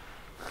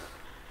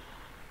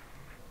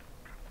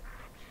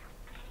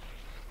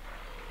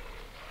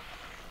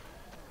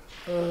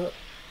 Oh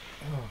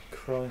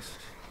Christ.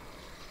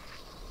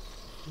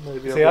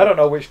 Maybe See, I don't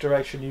know which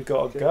direction you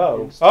got to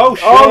go. instant- Oh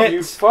shit! Oh,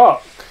 you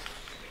fuck!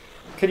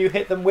 Can you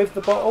hit them with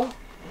the bottle?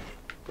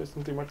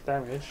 Doesn't do much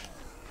damage.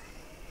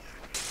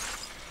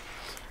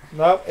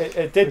 No,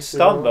 it did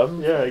stun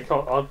them. Yeah, you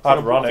can't.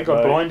 I'd run I it, think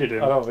I mate. blinded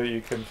him. I don't think you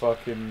can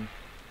fucking...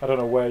 I don't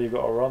know where you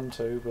got to run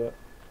to, but...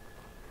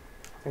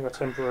 I think I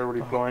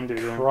temporarily blinded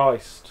him.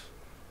 Christ.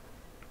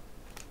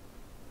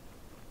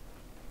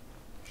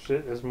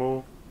 Shit, there's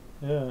more.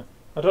 Yeah.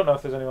 I don't know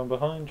if there's anyone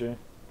behind you.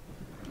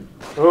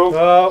 Oh!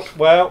 Oh,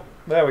 well,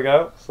 there we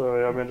go.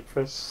 Sorry, I meant to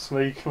press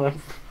sneak and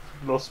I've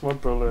lost my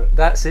bullet.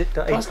 That's it.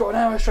 Guy's got an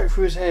arrow straight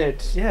through his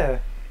head. Yeah.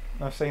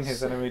 I've seen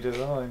his enemy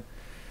design.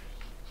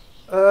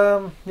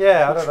 Yeah,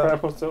 I don't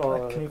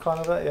know. Can you climb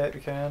up that? Yeah, you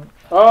can.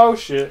 Oh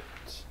shit!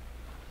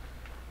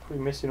 We're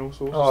missing all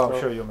sorts of Oh, stuff. I'm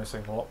sure you're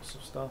missing lots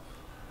of stuff.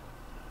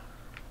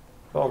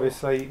 But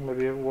obviously...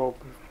 Maybe it will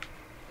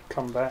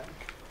come back.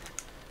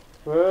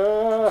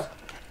 Ah!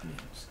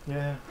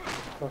 Yeah.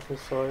 Off his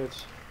side.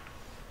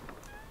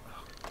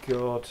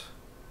 God. So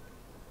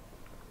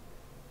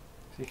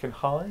you can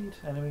hide?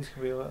 Enemies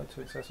can be alerted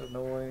to excessive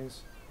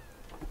noise.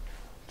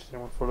 Does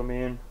anyone follow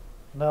me in?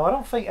 No, I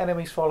don't think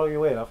enemies follow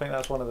you in. I think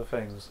that's one of the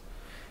things.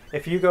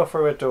 If you go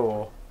through a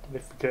door... They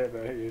forget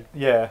about you.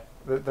 Yeah,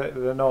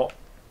 they're not...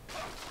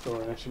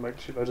 Sorry, I should make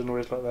loads of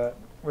noise like that.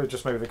 Well,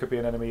 just maybe there could be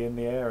an enemy in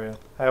the area.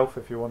 Health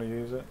if you want to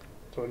use it.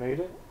 Do I need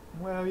it?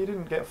 Well, you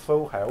didn't get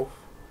full health.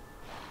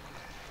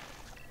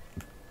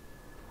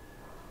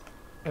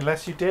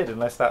 Unless you did,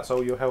 unless that's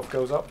all your health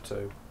goes up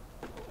to.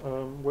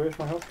 Where's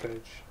my health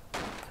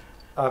gauge?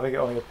 I think it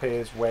only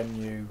appears when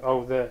you...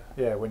 Oh, there.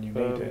 Yeah, when you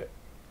need it.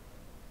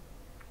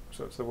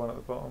 So it's the one at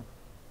the bottom.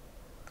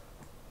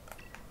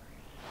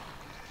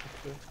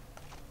 Okay.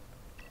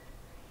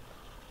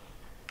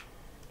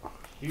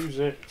 Use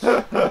it.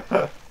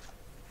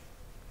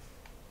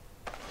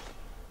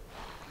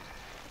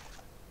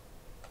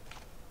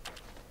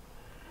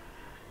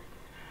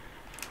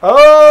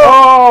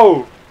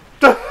 Oh!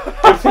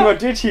 Good thing I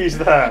did use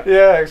that.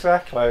 Yeah,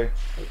 exactly.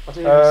 I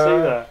didn't even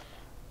see that.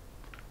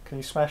 Can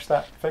you smash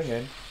that thing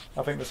in?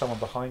 I think there's someone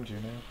behind you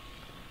now.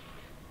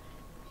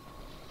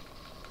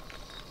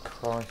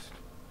 Christ.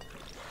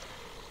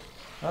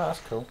 Ah, that's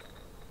cool.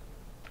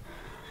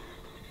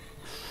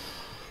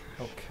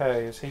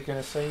 Okay, is he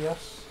going to see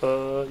us?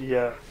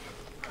 Yeah.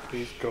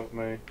 He's got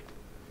me.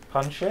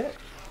 Punch it?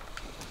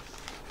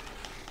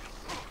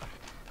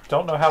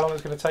 Don't know how long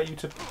it's going to take you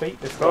to beat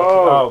this guy.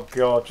 Oh, Oh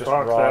god, just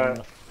fuck run.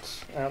 that.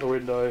 Out the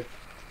window.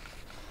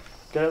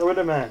 Get out the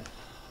window, man.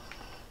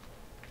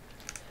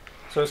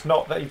 So it's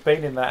not that you've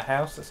been in that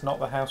house, it's not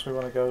the house we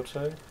want to go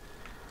to.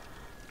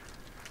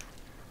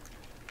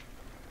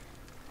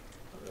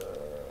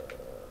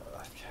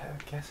 I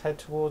guess head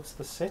towards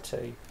the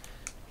city.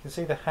 You can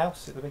see the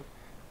house, the big,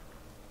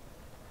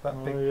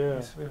 that big,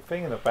 yeah. big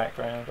thing in the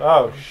background.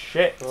 Oh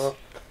shit! Oh.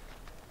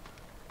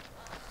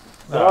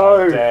 Oh,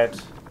 No! dead.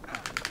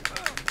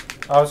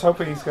 I was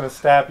hoping he's going to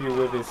stab you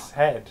with his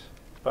head,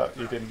 but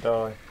you didn't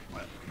die.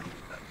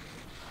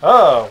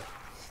 Oh!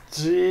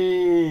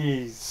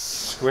 Jeez.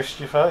 Squished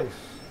your face.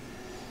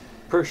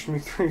 Pushed me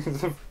through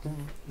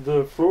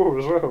the floor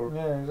as well.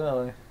 Yeah,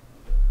 exactly.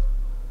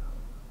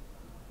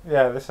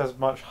 Yeah, this has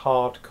much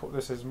hardcore.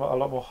 This is a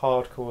lot more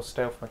hardcore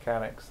stealth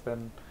mechanics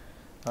than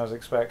I was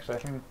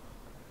expecting.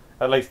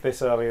 At least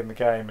this early in the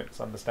game,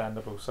 it's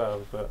understandable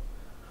so, but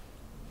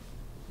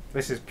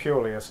this is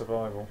purely a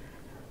survival.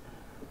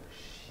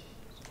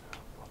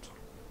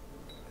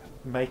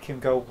 Make him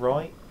go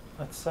right,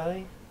 I'd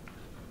say.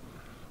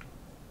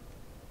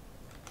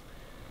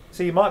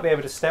 So you might be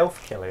able to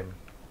stealth kill him.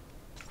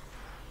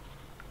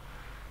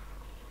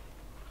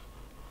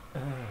 Oh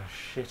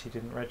shit, he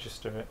didn't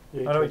register it.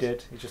 Yeah, Oh no, he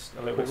did. He's just a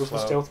little What bit was slow.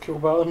 the stealth kill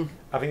button?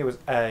 I think it was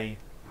A.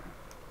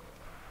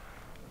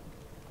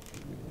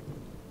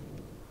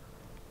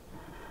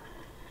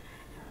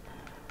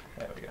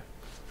 There we go.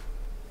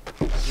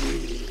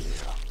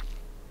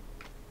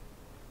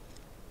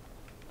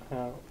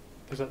 How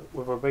is that?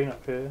 Have I been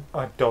up here?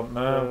 I don't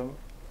know.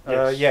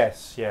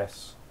 Yes.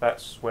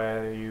 That's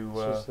where you.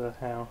 This is the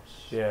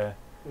house. Yeah.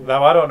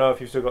 Though I don't know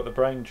if you've still got the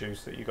brain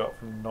juice that you got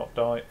from not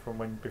dying from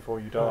when before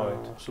you died.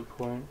 Oh, what's the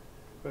point?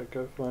 Better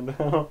go find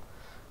out.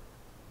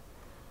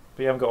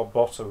 But you haven't got a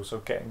bottle, so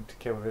getting to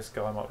kill this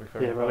guy might be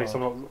very Yeah, but at least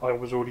hard. I'm not. I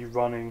was already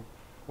running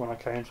when I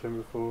came to him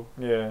before.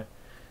 Yeah.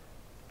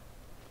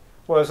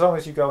 Well, as long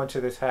as you go into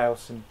this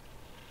house and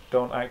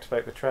don't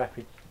activate the trap,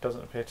 he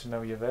doesn't appear to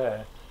know you're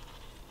there.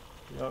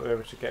 You're not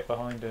able to get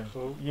behind him.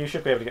 Cool. You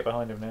should be able to get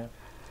behind him now.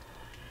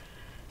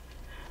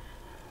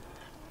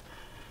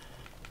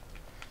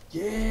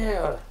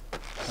 Yeah.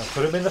 Now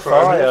put him in the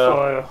Throw him in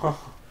fire. the fire.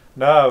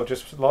 No,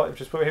 just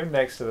put him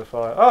next to the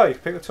fire. Oh, you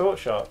can pick the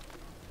torch up.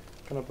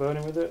 Can I burn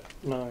him with it?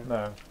 No.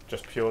 No,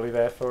 just purely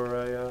there for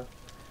a...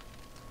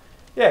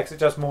 Yeah, because it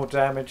does more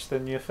damage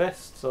than your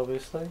fists,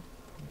 obviously.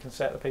 You can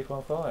set the people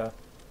on fire.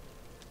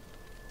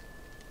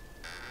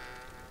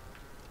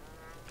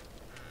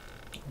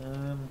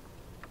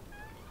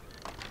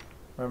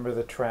 Remember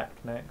the trap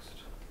next.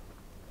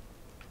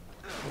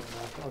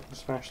 I can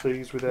smash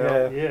these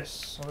without. Yeah.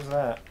 Yes. What was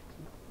that?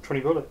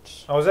 20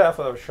 bullets. Oh, was that? I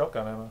thought that was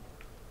shotgun ammo.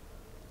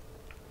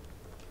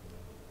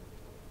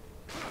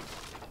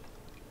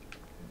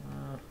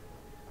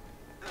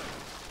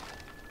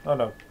 Oh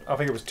no, I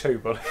think it was 2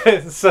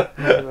 bullets.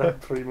 That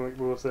pretty much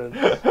more sense.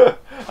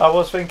 I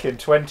was thinking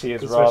 20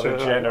 is Especially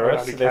rather I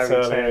generous only this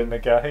carried earlier 10. in the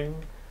game.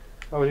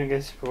 Oh, we didn't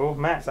get. Oh,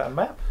 map. Is that a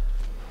map?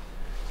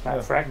 Map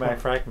Oh, fragment. Map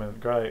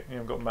fragment, great.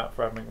 You've got map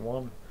fragment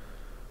 1.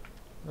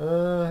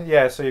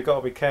 Yeah, so you've got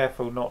to be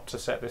careful not to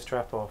set this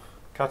trap off.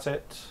 Cut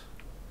it.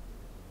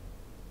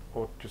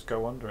 Or just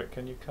go under it.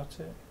 Can you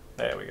cut it?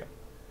 There we go.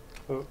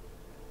 Oh.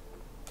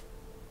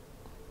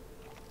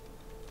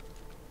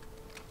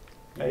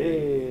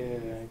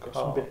 Hey, got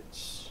some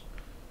bits.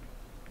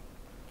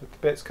 Did the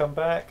bits come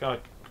back? I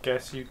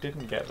guess you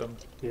didn't get them.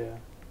 Yeah.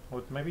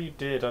 Or maybe you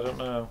did, I don't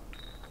know.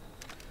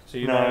 So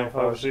you No, now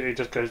obviously it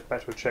just goes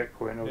back to a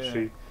checkpoint.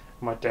 Obviously,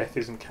 my death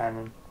isn't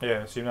canon.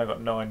 yeah, so you've now got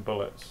 9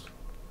 bullets.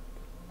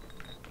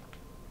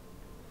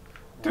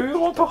 Do you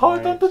want to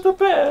hide under the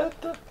bed?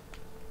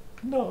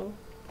 No.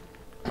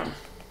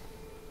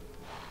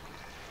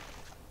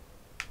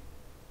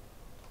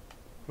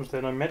 Was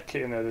there no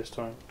medkit in there this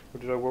time? Or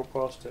did I walk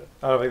past it?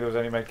 I don't think there was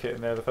any medkit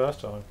in there the first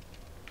time.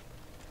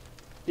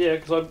 Yeah,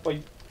 because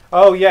I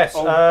Oh yes,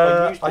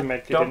 I used the I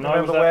medkit, don't didn't I?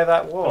 remember Was where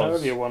that an was.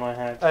 earlier one I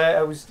had.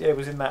 It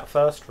was in that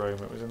first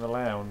room. It was in the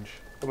lounge.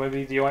 Or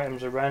maybe the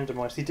items are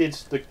randomised. He did,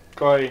 the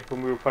guy,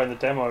 when we were playing the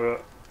demo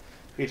at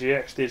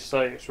EGX, did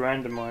say it's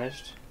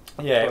randomised.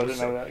 Yeah, But it I was,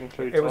 didn't know that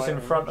includes it was in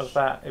items. front of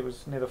that. It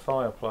was near the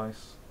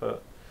fireplace,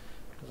 but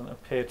it doesn't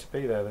appear to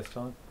be there this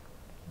time.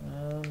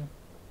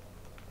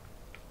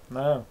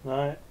 No.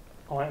 No,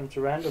 items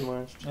are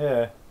randomised.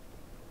 Yeah.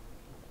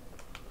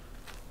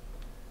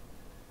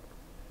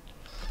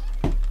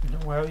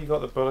 Well, you got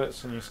the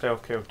bullets and you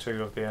stealth killed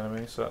 2 of the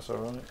enemies, so that's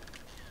alright.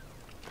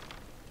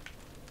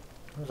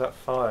 That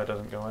fire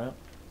doesn't go out.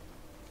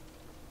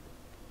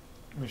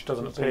 Which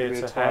doesn't appear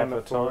to have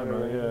a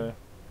timer, yeah.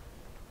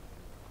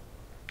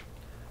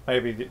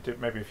 Maybe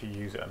if you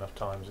use it enough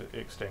times it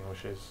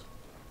extinguishes.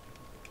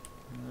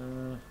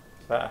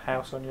 Is that a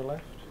house on your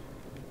left?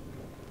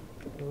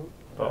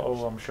 But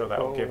oh, I'm sure that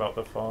will give up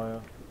the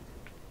fire.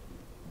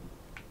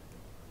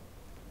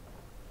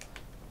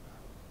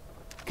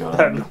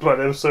 That looked like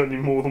there was certainly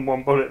more than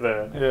 1 bullet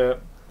there. Yeah.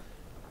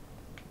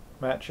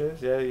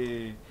 Matches,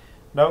 yeah.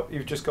 Nope,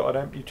 you've just got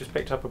you've just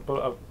picked up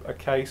a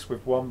case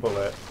with 1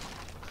 bullet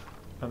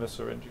and a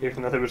syringe.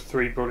 Even though there was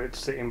 3 bullets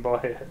sitting by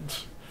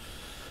it.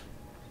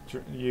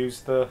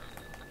 Use the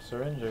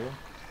syringe again.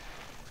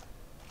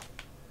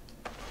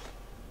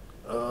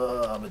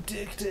 I'm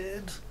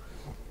addicted.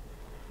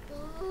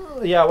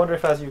 Yeah, I wonder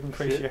if as you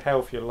increase your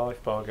health, your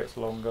life bar gets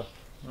longer.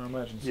 I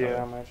imagine so. Yeah,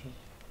 I imagine.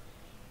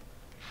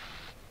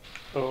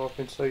 Oh, I've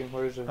been seeing.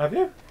 Where is it? Have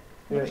you?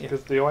 Yeah,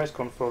 because the eye's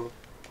gone full.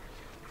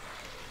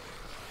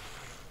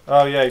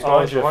 Oh yeah, he's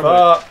behind you. behind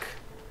Fuck!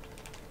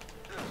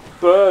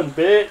 Burn,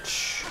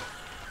 bitch!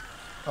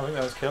 I think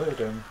that was killed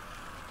him.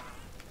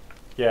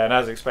 Yeah, and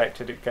as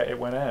expected, it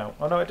went out.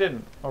 Oh no, it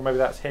didn't. Or maybe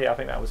that's here. I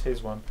think that was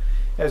his one.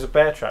 There's a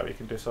bear trap you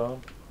can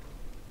disarm.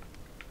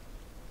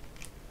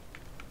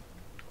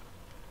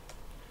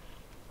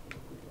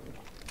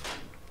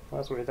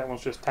 That's weird. That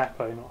one's just tap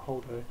A, not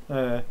hold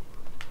A.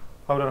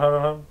 Hold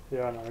on.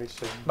 Yeah, I know. He's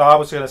seen. No, I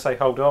was going to say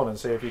hold on and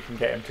see if you can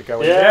get him to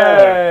go in.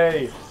 Yeah!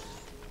 Yay!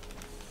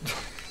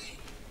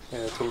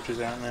 Yeah, the torch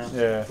is out now.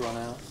 Yeah. It's run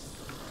out.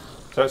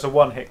 So it's a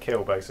one-hit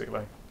kill,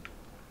 basically.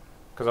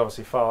 Because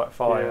obviously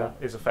fire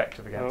is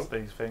effective against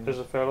these things. There's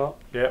a fella.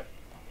 Yep.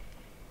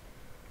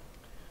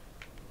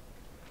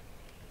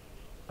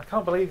 I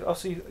can't believe.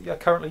 Obviously,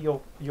 currently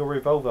your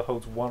revolver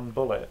holds 1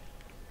 bullet.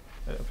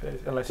 It appears,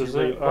 unless Does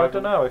you. it? I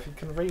don't know if you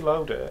can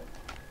reload it.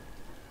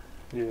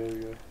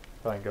 Yeah.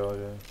 Thank God.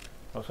 Yeah.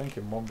 I was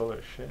thinking 1 bullet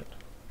is shit.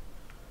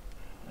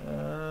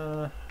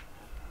 I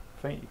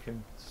think you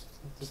can.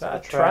 Is that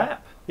a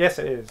trap? Yes,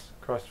 it is.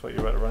 Christ, I thought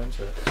you were about to run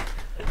into it.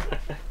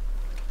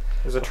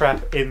 There's a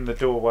trap in the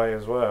doorway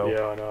as well.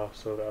 Yeah, I know.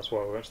 So that's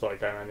why we went started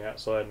going around the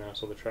outside. Now I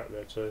saw the trap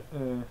there too.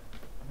 Yeah.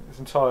 This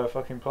entire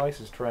fucking place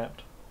is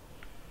trapped.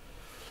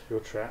 You're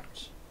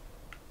trapped.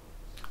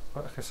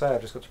 Like I say,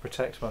 I've just got to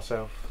protect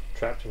myself.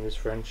 Trapped in this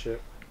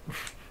friendship.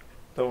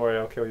 Don't worry,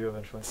 I'll kill you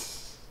eventually.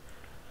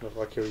 Not if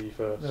I kill you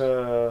first.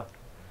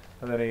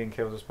 And then Ian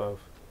kills us both.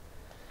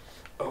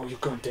 Oh,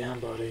 you've gone down,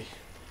 buddy.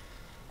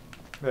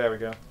 There we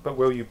go. But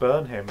will you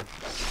burn him?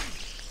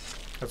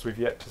 As we've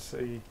yet to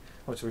see.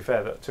 Well, to be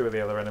fair, that 2 of the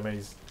other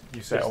enemies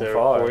you set on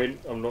fire. A point?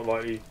 I'm not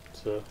likely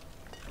to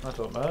I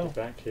don't know. be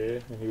back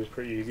here. And he was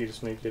pretty easy to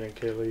sneak in and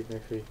kill, even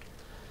if he.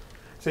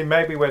 See,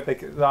 maybe where they.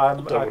 I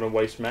don't want to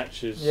waste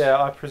matches.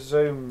 Yeah, I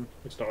presume.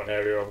 It's not an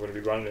area I'm going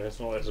to be running in. It's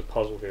not like there's a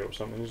puzzle here or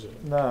something, is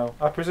it? No,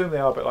 I presume they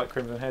are a bit like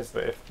Crimson Heads.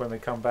 That if when they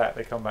come back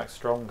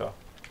stronger.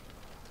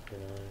 Who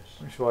knows?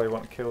 Which is why you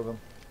want to kill them.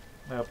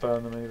 Now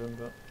burn them even,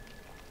 but.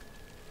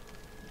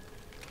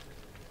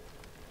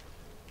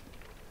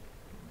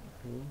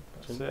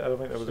 That's it. I don't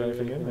think there was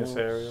anything in this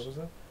area, was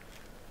there?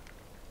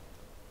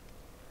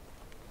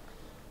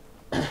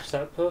 Is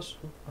that a person?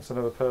 That's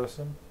another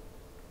person.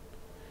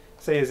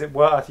 See, is it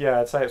worth? Yeah,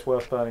 I'd say it's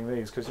worth burning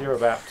these because you're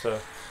about to.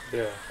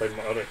 Yeah, they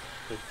might. I don't.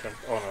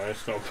 Oh no,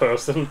 it's not a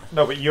person.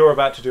 No, but you're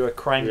about to do a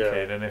cranking, Yeah,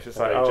 and if it's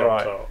and like, they all jumped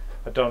right, up.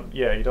 I don't.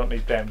 Yeah, you don't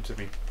need them to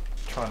be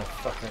trying to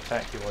fucking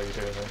attack you while you're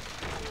doing this.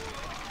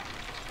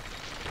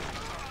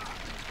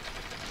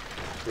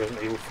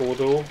 Resident Evil 4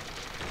 door.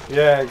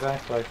 Yeah,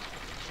 exactly.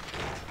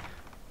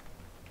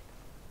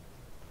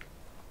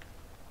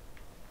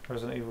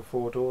 Resident Evil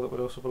 4 door that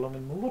would also belong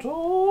in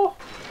Mordor.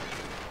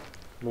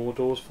 More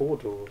doors, 4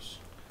 doors.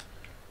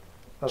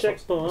 That's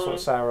what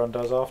Sauron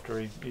does after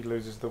he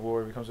loses the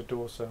war. He becomes a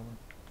door salesman.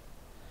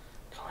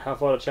 How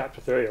far to chapter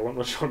 3? I want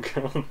my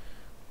shotgun.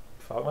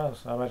 Fuck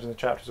knows. I imagine the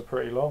chapters are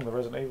pretty long. The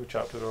Resident Evil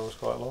chapters are always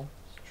quite long.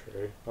 It's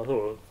true. I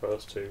thought the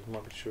first 2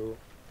 might be short.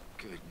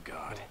 Good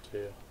God. Oh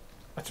dear.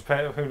 It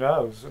depends. Who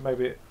knows?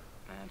 Maybe.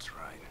 That's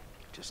right.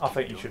 Just I keep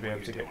think you doing should be what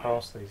able to you're get doing.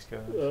 past these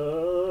guys.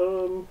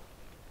 Um.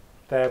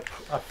 They're.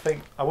 I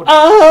think I would.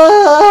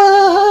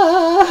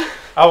 Ah!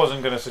 I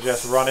wasn't going to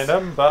suggest running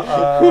them, but.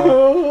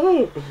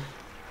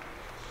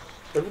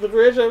 Over the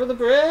bridge, over the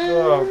bridge!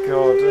 Oh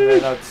god! And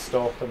then I'd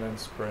stop and then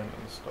sprint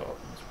and stop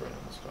and sprint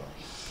and stop.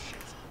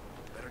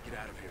 Better get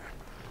out of here.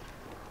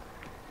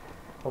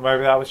 Or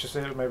maybe that was just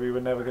it. Maybe we're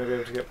never going to be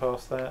able to get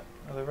past that.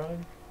 Are they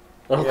running?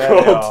 Oh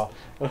Yeah, god!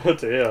 Oh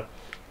dear.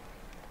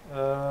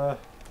 Oh,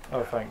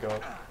 thank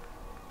God.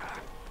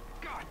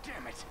 God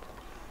damn it.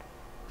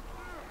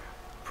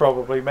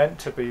 Probably meant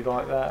to be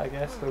like that, I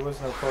guess. There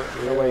was no point,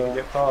 no way you could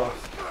get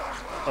past.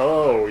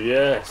 Oh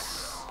yes.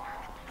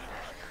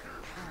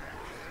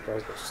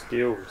 Guy's got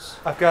skills.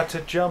 I've got to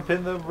jump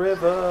in the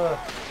river.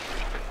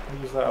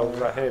 Who's that? Oh, was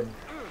that him?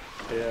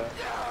 Yeah.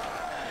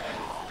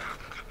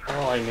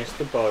 Oh, I missed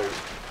the boat.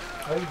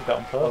 Oh, you did that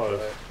on Oh,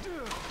 purpose.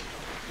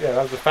 Yeah,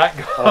 that was a fat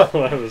guy. oh,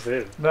 that was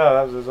him. No,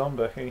 that was a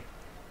zombie.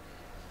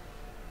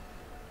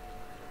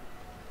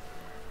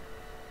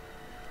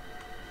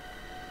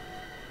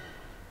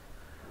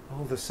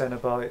 All the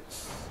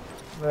Cenobites.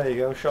 There you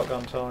go,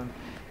 shotgun time.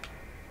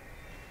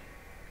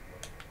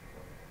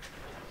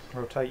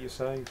 Rotate your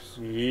saves.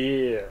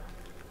 Yeah.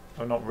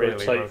 Oh, not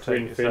really. Rotate for Rotate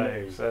your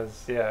infinity.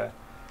 saves. Yeah.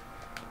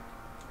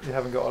 You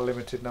haven't got a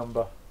limited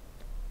number.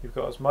 You've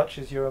got as much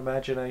as your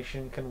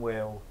imagination can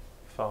will.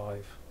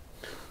 5.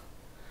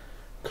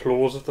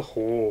 Claws of the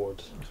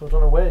Horde. So I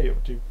don't know where you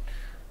do.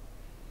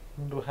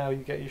 I wonder how you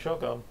get your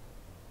shotgun.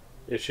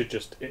 It should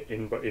just be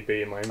in my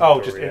inventory.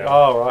 Oh, just in, yeah.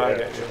 oh right,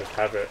 Yeah, I get you. just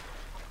have it.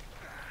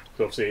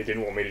 So obviously, he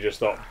didn't want me to just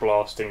start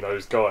blasting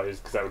those guys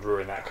because that would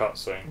ruin that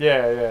cutscene.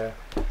 Yeah, yeah.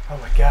 Oh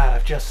my god,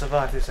 I've just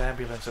survived this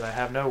ambulance and I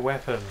have no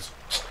weapons.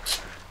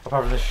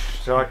 Apart from this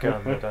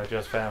shotgun that I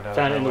just found out.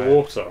 Found it in the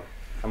water,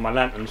 and my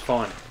lantern's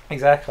fine.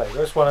 Exactly.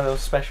 There's one of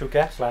those special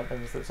gas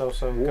lanterns that's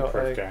also got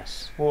Waterproof a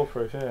gas.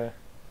 waterproof. Yeah.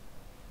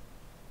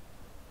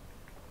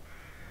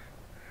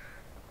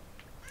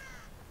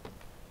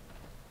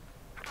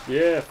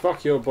 Yeah,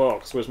 fuck your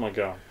box. Where's my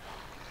gun?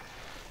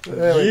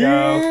 There we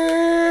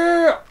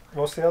go.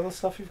 What's the other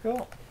stuff you've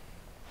got?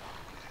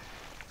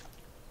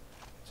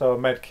 So a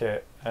med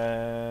kit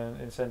and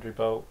incendiary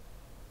bolt.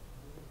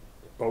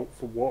 Bolt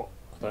for what?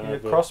 I don't You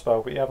have get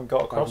crossbow, but you haven't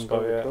got a I haven't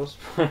got crossbow a yet.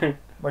 crossbow.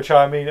 Which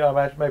I mean, I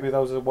imagine maybe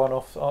those are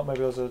one-off. Maybe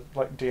those are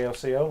like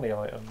DLC only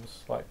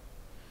items. Like,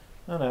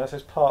 I don't know. It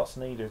says parts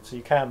needed, so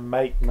you can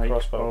make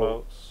crossbow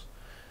bolts,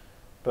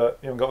 but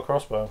you haven't got a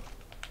crossbow.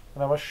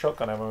 And how much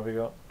shotgun ammo have you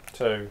got?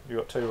 2. You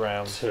got 2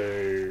 rounds.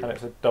 2. And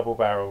it's a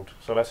double-barreled.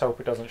 So let's hope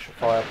it doesn't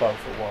fire both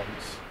at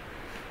once.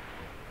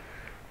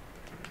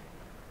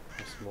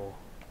 That's more.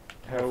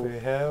 Healthy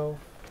health.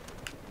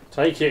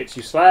 Take it,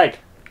 you slag.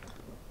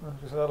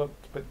 That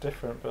looked a bit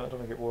different, but I don't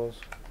think it was.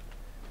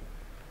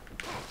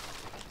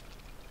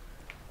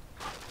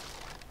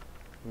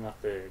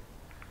 Nothing.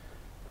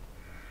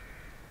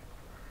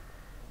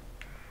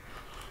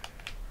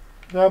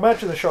 Now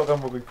imagine the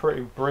shotgun will be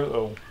pretty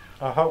brutal.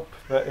 I hope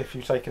that if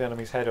you take an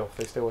enemy's head off,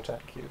 they still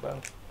attack you though.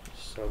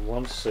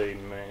 Someone's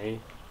seen me.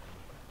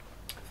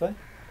 Have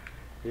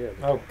they? Yeah.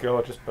 Oh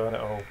god, just burn it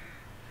all.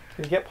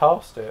 Can you get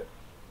past it?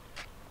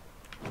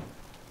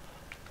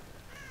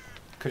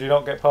 Could you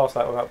not get past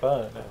that without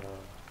burning it?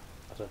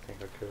 I don't think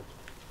I could.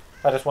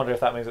 I just wonder if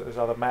that means that there's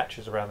other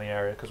matches around the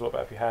area, because what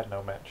about if you had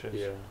no matches?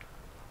 Yeah.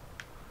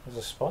 There's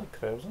a spike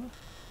there, wasn't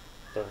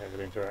there? Don't think I'd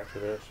interact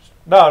with it. It's just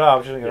No, I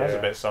was just thinking that's a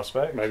Yeah. bit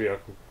suspect. maybe I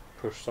can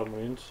push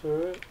someone into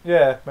it.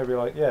 Yeah, maybe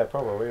like, yeah,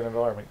 probably an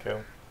environment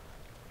kill.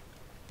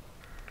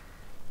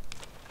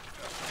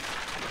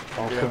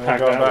 I'll Yeah, come we're back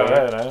going that back way.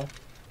 there now.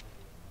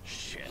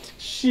 Shit.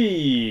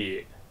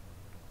 Shit.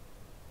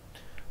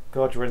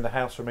 God, you're in the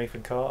house from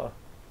Ethan Carter.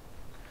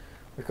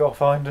 We've got to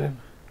find him.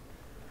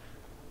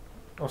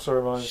 Also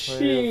reminds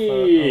me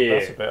of... oh,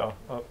 that's a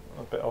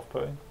bit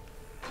off-putting.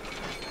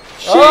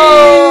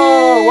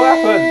 Oh! What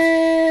happened?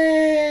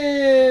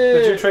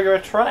 Did you trigger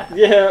a trap?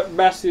 Yeah,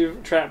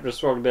 massive trap just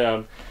swung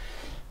down.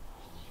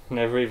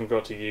 Never even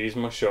got to use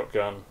my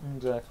shotgun.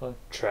 Exactly.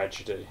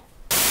 Tragedy.